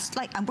just,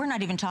 like, we're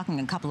not even talking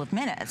a couple of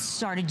minutes,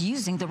 started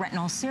using the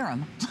retinol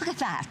serum. Look at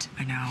that.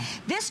 I know.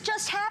 This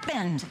just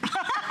happened.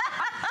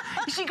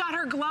 She got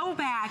her glow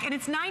back, and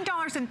it's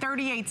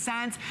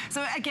 $9.38.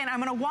 So again, I'm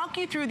gonna walk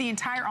you through the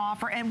entire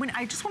offer, and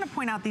I just wanna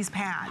point out these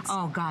pads.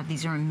 Oh God,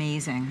 these are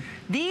amazing.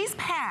 These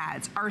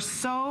pads are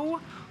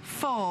so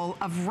full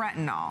of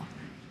retinol.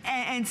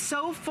 And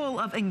so full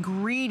of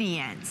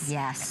ingredients.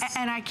 Yes.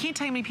 And I can't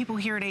tell you how many people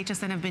here at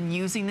HSN have been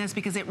using this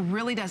because it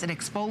really does. It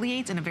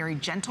exfoliates in a very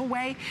gentle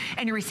way,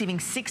 and you're receiving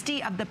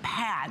 60 of the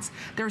pads.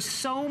 There's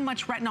so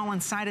much retinol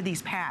inside of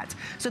these pads.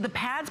 So the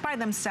pads by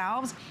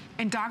themselves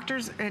in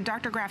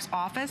Dr. Graf's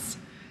office,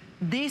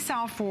 these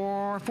sell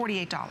for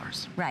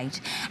 $48. Right.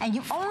 And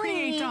you only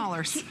need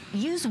to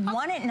use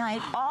one at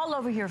night all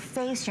over your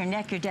face, your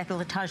neck, your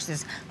décolletage.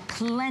 There's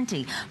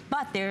plenty.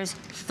 But there's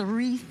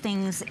 3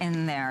 things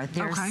in there.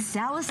 There's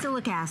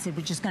salicylic acid,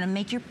 which is going to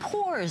make your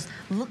pores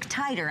look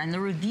tighter. And the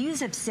reviews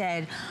have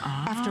said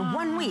after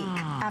 1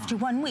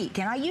 week,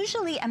 and I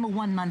usually am a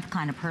 1 month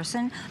kind of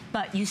person,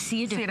 but you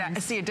see a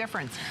difference. See a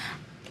difference.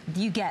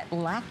 You get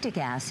lactic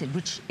acid,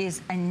 which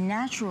is a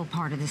natural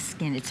part of the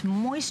skin. It's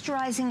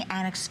moisturizing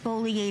and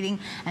exfoliating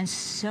and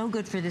so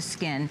good for the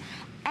skin.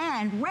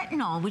 And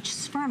retinol, which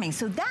is firming.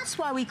 So that's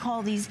why we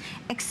call these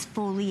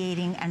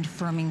exfoliating and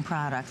firming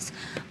products.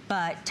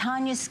 But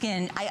Tanya's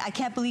skin, I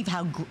can't believe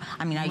how,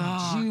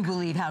 I do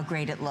believe how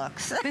great it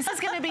looks. This is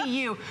gonna be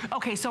you.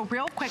 Okay, so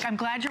real quick, I'm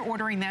glad you're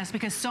ordering this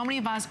because so many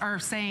of us are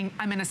saying,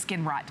 I'm in a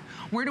skin rut.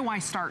 Where do I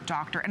start,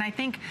 doctor? And I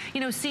think,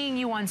 you know, seeing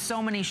you on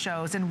so many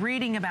shows and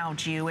reading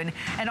about you and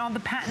all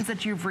the patents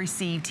that you've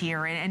received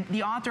here and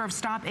the author of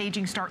Stop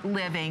Aging, Start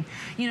Living,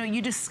 you know,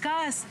 you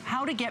discuss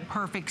how to get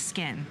perfect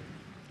skin.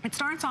 It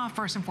starts off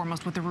first and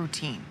foremost with the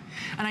routine.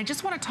 And I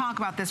just want to talk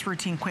about this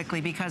routine quickly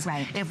because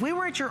if we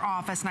were at your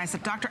office and I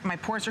said, doctor, my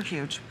pores are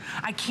huge.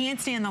 I can't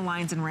stand the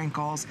lines and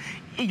wrinkles.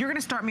 You're going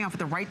to start me off with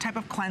the right type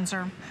of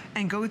cleanser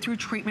and go through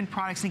treatment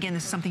products. And again,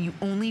 this is something you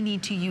only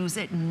need to use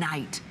at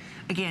night.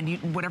 Again,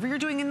 whatever you're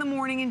doing in the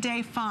morning and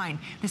day, fine.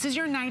 This is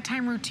your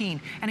nighttime routine.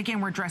 And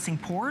again, we're addressing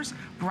pores,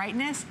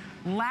 brightness,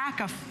 lack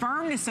of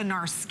firmness in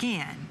our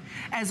skin,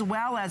 as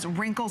well as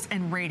wrinkles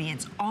and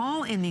radiance,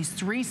 all in these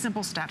 3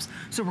 simple steps.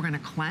 So we're gonna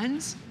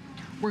cleanse,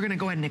 we're gonna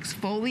go ahead and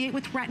exfoliate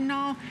with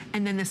retinol,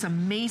 and then this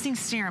amazing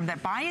serum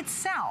that by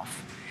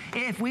itself,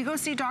 if we go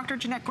see Dr.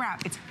 Jeanette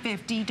Graf, it's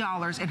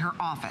 $50 in her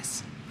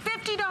office.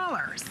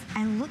 $50!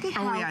 And look at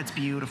how... Oh yeah, it's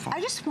beautiful.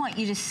 I just want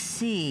you to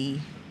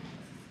see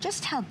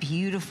just how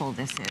beautiful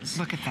this is.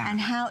 Look at that. And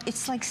how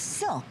it's like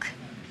silk.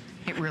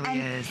 It really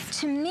is.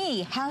 To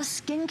me, how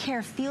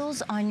skincare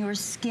feels on your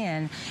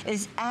skin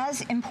is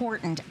as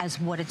important as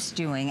what it's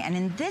doing. And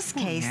in this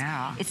case,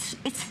 it's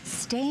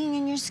staying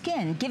in your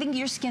skin, giving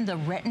your skin the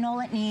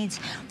retinol it needs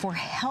for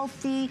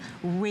healthy,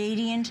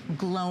 radiant,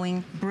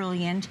 glowing,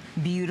 brilliant,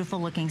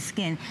 beautiful looking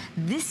skin.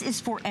 This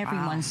is for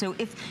everyone. So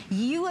if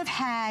you have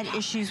had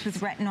issues with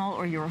retinol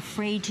or you're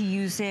afraid to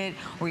use it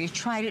or you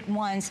tried it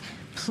once,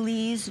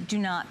 please do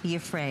not be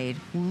afraid.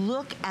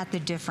 Look at the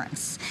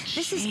difference.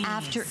 This is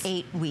after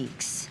 8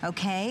 weeks,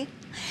 okay?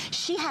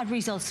 She had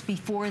results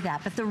before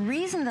that, but the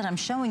reason that I'm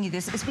showing you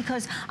this is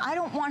because I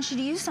don't want you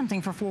to use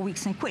something for 4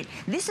 weeks and quit.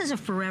 This is a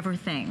forever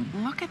thing.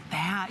 Look at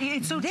that.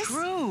 It's so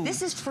true.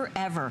 This is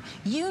forever.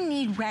 You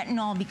need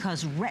retinol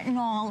because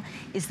retinol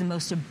is the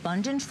most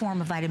abundant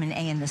form of vitamin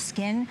A in the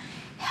skin.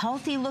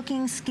 Healthy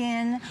looking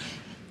skin.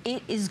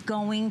 it is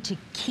going to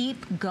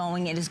keep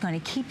going. It is going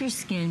to keep your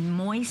skin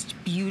moist,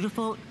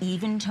 beautiful,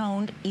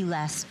 even-toned,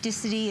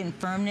 elasticity and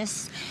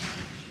firmness.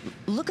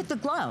 Look at the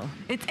glow.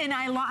 And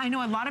I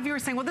know a lot of you are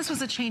saying, well, this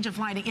was a change of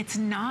lighting. It's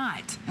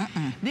not.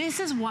 This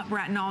is what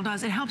retinol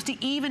does. It helps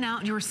to even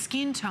out your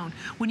skin tone.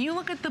 When you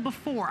look at the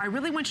before, I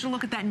really want you to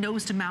look at that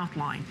nose to mouth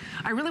line.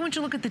 I really want you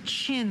to look at the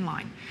chin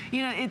line.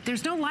 You know,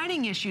 there's no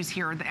lighting issues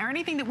here or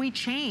anything that we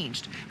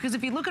changed. Because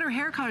if you look at her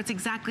hair color, it's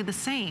exactly the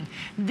same.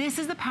 This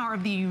is the power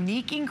of the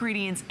unique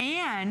ingredients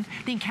and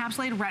the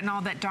encapsulated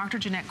retinol that Dr.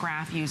 Jeanette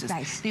Graf uses.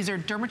 Nice. These are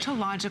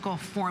dermatological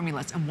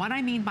formulas. And what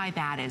I mean by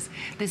that is,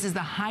 this is the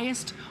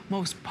highest,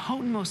 most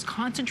potent, most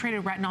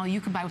concentrated retinol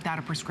you can buy without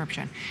a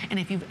prescription. And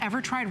if you've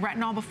ever tried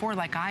retinol before,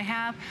 like I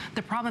have,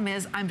 the problem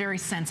is I'm very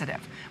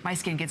sensitive. My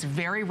skin gets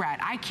very red.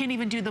 I can't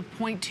even do the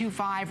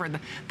 0.25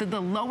 or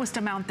the lowest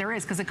amount there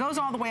is, because it goes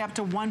all the way up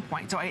to 1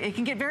 point. So it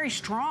can get very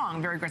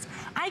strong, very aggressive.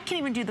 I can't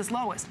even do this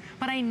lowest,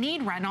 but I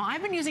need retinol.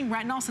 I've been using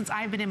retinol since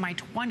I've been in my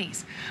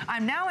 20s.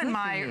 I'm now in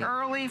my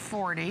early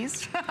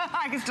 40s.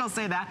 I can still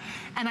say that.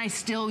 And I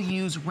still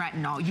use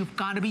retinol. You've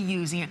got to be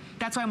using it.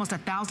 That's why almost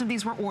 1,000 of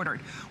these were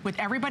ordered. With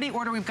everybody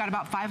order, we've got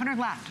about 500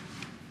 left.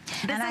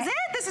 This is it.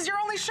 This is your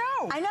only show.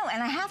 I know,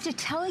 and I have to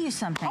tell you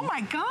something. Oh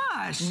my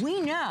gosh.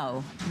 We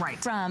know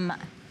from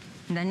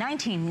the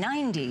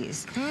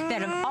 1990s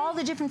that of all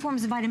the different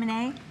forms of vitamin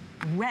A,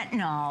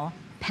 retinol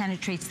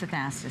penetrates the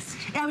fastest.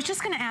 Yeah, I was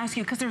just going to ask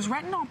you, because there's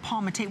retinol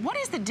palmitate. What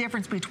is the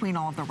difference between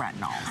all of the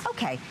retinols?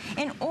 Okay,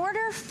 in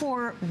order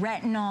for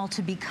retinol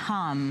to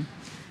become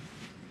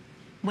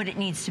what it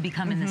needs to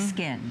become in the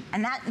skin.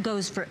 And that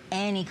goes for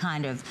any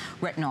kind of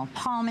retinol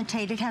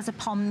palmitate. It has a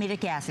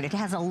palmitic acid. It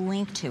has a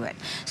link to it.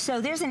 So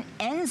there's an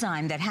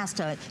enzyme that has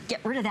to get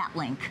rid of that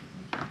link.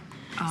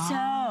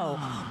 So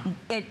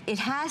it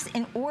has,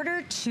 in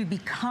order to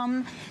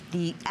become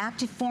the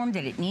active form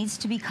that it needs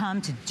to become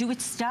to do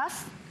its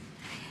stuff,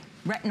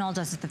 retinol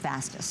does it the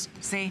fastest.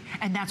 See,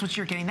 and that's what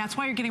you're getting. That's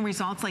why you're getting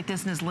results like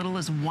this in as little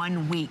as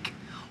 1 week.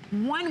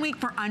 1 week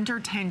for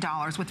under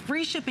 $10 with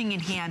free shipping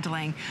and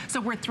handling.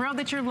 So we're thrilled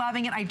that you're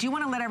loving it. I do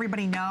want to let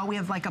everybody know we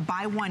have like a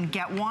buy one,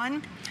 get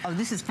one. Oh,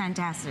 this is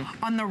fantastic.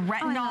 On the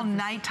retinol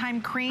nighttime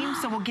cream.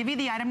 So we'll give you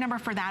the item number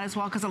for that as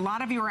well, because a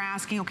lot of you are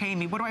asking, okay,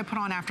 Amy, what do I put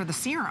on after the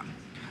serum?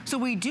 So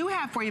we do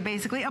have for you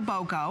basically a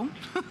BOGO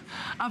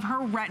of her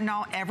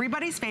retinol,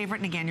 everybody's favorite.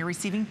 And again, you're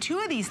receiving 2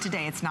 of these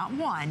today. It's not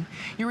 1.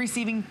 You're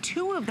receiving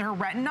 2 of her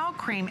retinol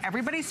cream,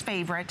 everybody's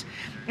favorite.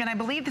 And I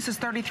believe this is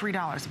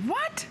 $33.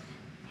 What?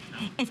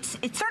 It's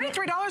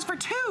 $33 for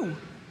 2.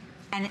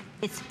 And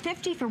it's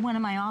 $50 for one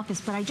in my office,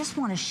 but I just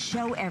want to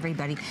show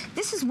everybody.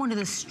 This is one of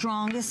the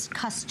strongest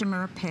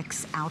customer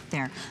picks out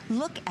there.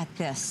 Look at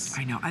this.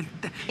 I know,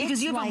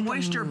 because you have a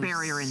moisture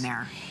barrier in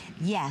there.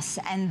 Yes,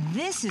 and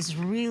this is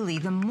really,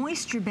 the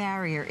moisture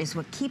barrier is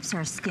what keeps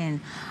our skin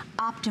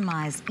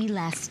optimized,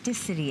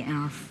 elasticity and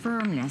our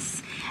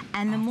firmness.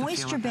 And the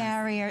moisture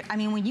barrier, I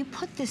mean, when you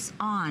put this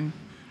on,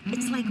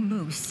 it's like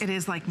mousse. It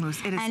is like mousse.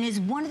 It is. And is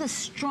one of the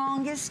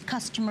strongest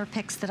customer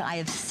picks that I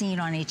have seen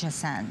on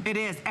HSN. It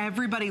is.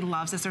 Everybody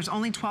loves this. There's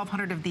only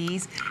 1,200 of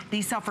these.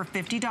 These sell for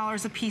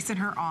 $50 a piece in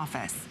her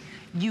office.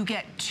 You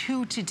get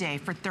 2 today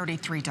for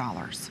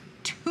 $33.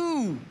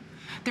 2.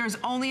 There's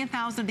only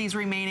 1,000 of these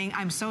remaining.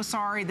 I'm so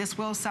sorry, this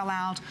will sell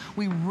out.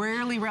 We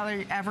rarely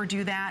ever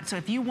do that. So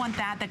if you want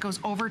that, that goes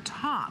over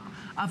top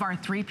of our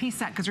 3-piece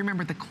set, because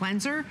remember, the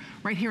cleanser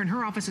right here in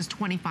her office is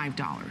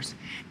 $25.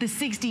 The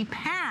 60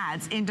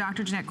 pads in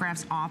Dr. Jeanette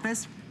Graf's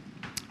office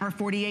are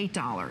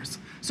 $48.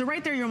 So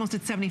right there, you're almost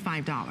at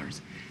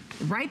 $75.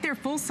 Right there,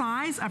 full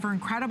size of her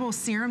incredible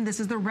serum. This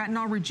is the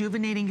Retinol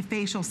Rejuvenating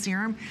Facial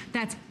Serum.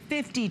 That's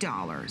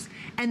 $50.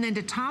 And then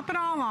to top it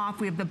all off,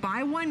 we have the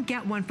buy one,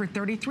 get one for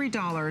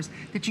 $33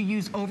 that you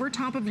use over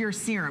top of your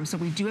serum. So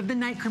we do have the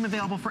night cream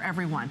available for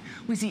everyone.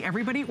 We see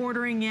everybody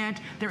ordering it.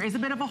 There is a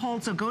bit of a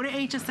hold, so go to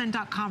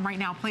hsn.com right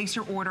now, place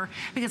your order,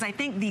 because I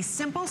think these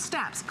simple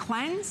steps,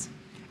 cleanse,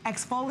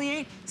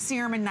 exfoliate,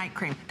 serum, and night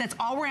cream. That's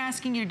all we're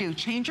asking you to do.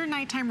 Change your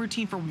nighttime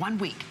routine for 1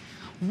 week.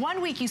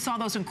 1 week you saw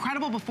those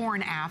incredible before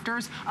and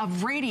afters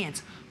of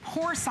radiance,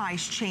 pore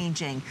size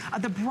changing,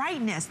 the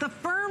brightness, the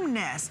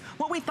firmness.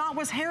 What we thought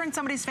was hair in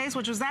somebody's face,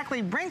 which was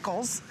actually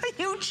wrinkles,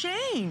 you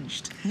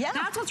changed. Yeah.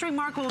 That's what's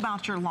remarkable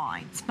about your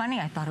line. It's funny,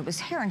 I thought it was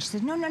hair, and she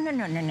said, no, no, no,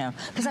 no, no, no.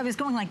 Because I was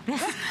going like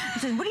this. I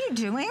said, what are you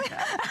doing?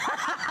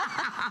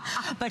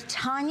 But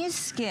Tanya's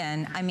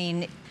skin, I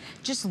mean,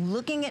 just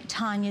looking at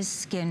Tanya's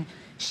skin,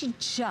 she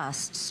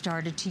just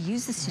started to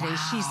use this today.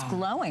 Wow. She's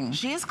glowing.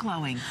 She is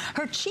glowing.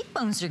 Her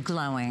cheekbones are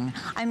glowing.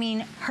 I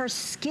mean, her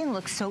skin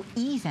looks so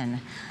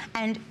even.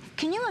 And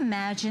can you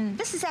imagine,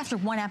 this is after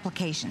 1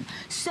 application.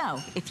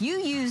 So if you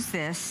use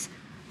this,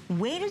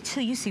 wait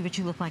until you see what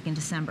you look like in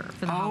December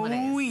for the holidays.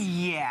 Oh,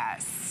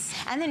 yes.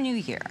 And the new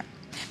year,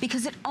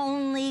 because it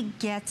only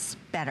gets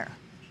better.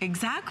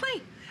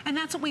 Exactly. And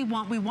that's what we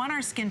want. We want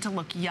our skin to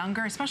look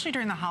younger, especially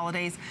during the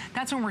holidays.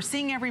 That's when we're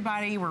seeing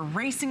everybody, we're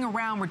racing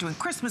around, we're doing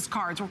Christmas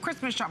cards, we're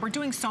Christmas shop, we're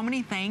doing so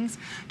many things.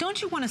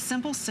 Don't you want a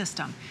simple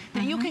system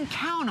that you can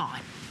count on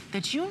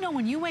that you know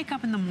when you wake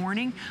up in the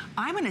morning,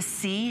 I'm gonna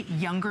see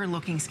younger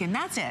looking skin.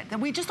 That's it. That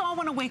we just all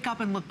wanna wake up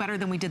and look better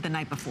than we did the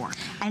night before.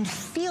 And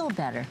feel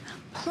better,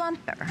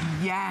 plumper.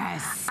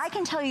 Yes. I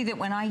can tell you that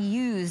when I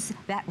use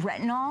that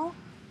retinol,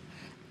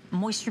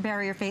 moisture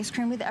barrier face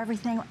cream with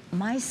everything,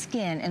 my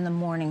skin in the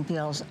morning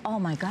feels, oh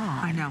my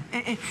God. I know,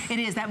 it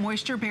is. That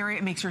moisture barrier,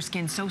 it makes your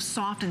skin so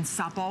soft and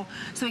supple.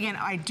 So again,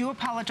 I do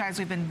apologize.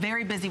 We've been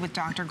very busy with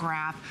Dr.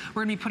 Graf.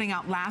 We're gonna be putting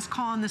out last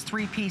call on this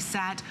 3-piece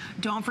set.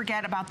 Don't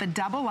forget about the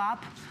double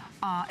up.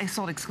 It's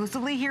sold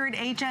exclusively here at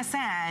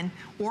HSN,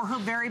 or her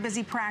very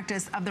busy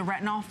practice of the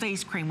retinol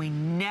face cream. We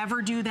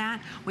never do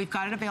that. We've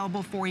got it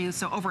available for you.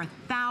 So over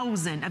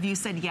 1,000 of you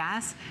said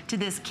yes to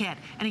this kit.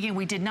 And again,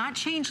 we did not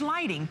change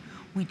lighting.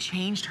 We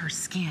changed her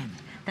skin.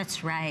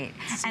 That's right.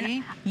 See?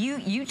 And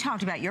you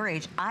talked about your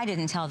age. I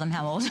didn't tell them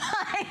how old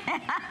I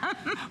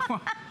am.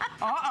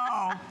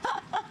 Uh-oh.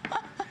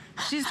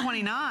 She's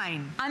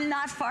 29. I'm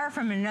not far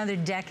from another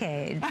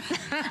decade.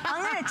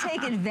 I'm gonna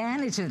take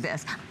advantage of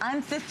this.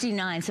 I'm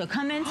 59, so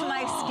come into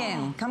my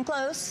skin. Come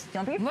close,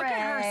 don't be afraid. Look at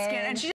her skin. And she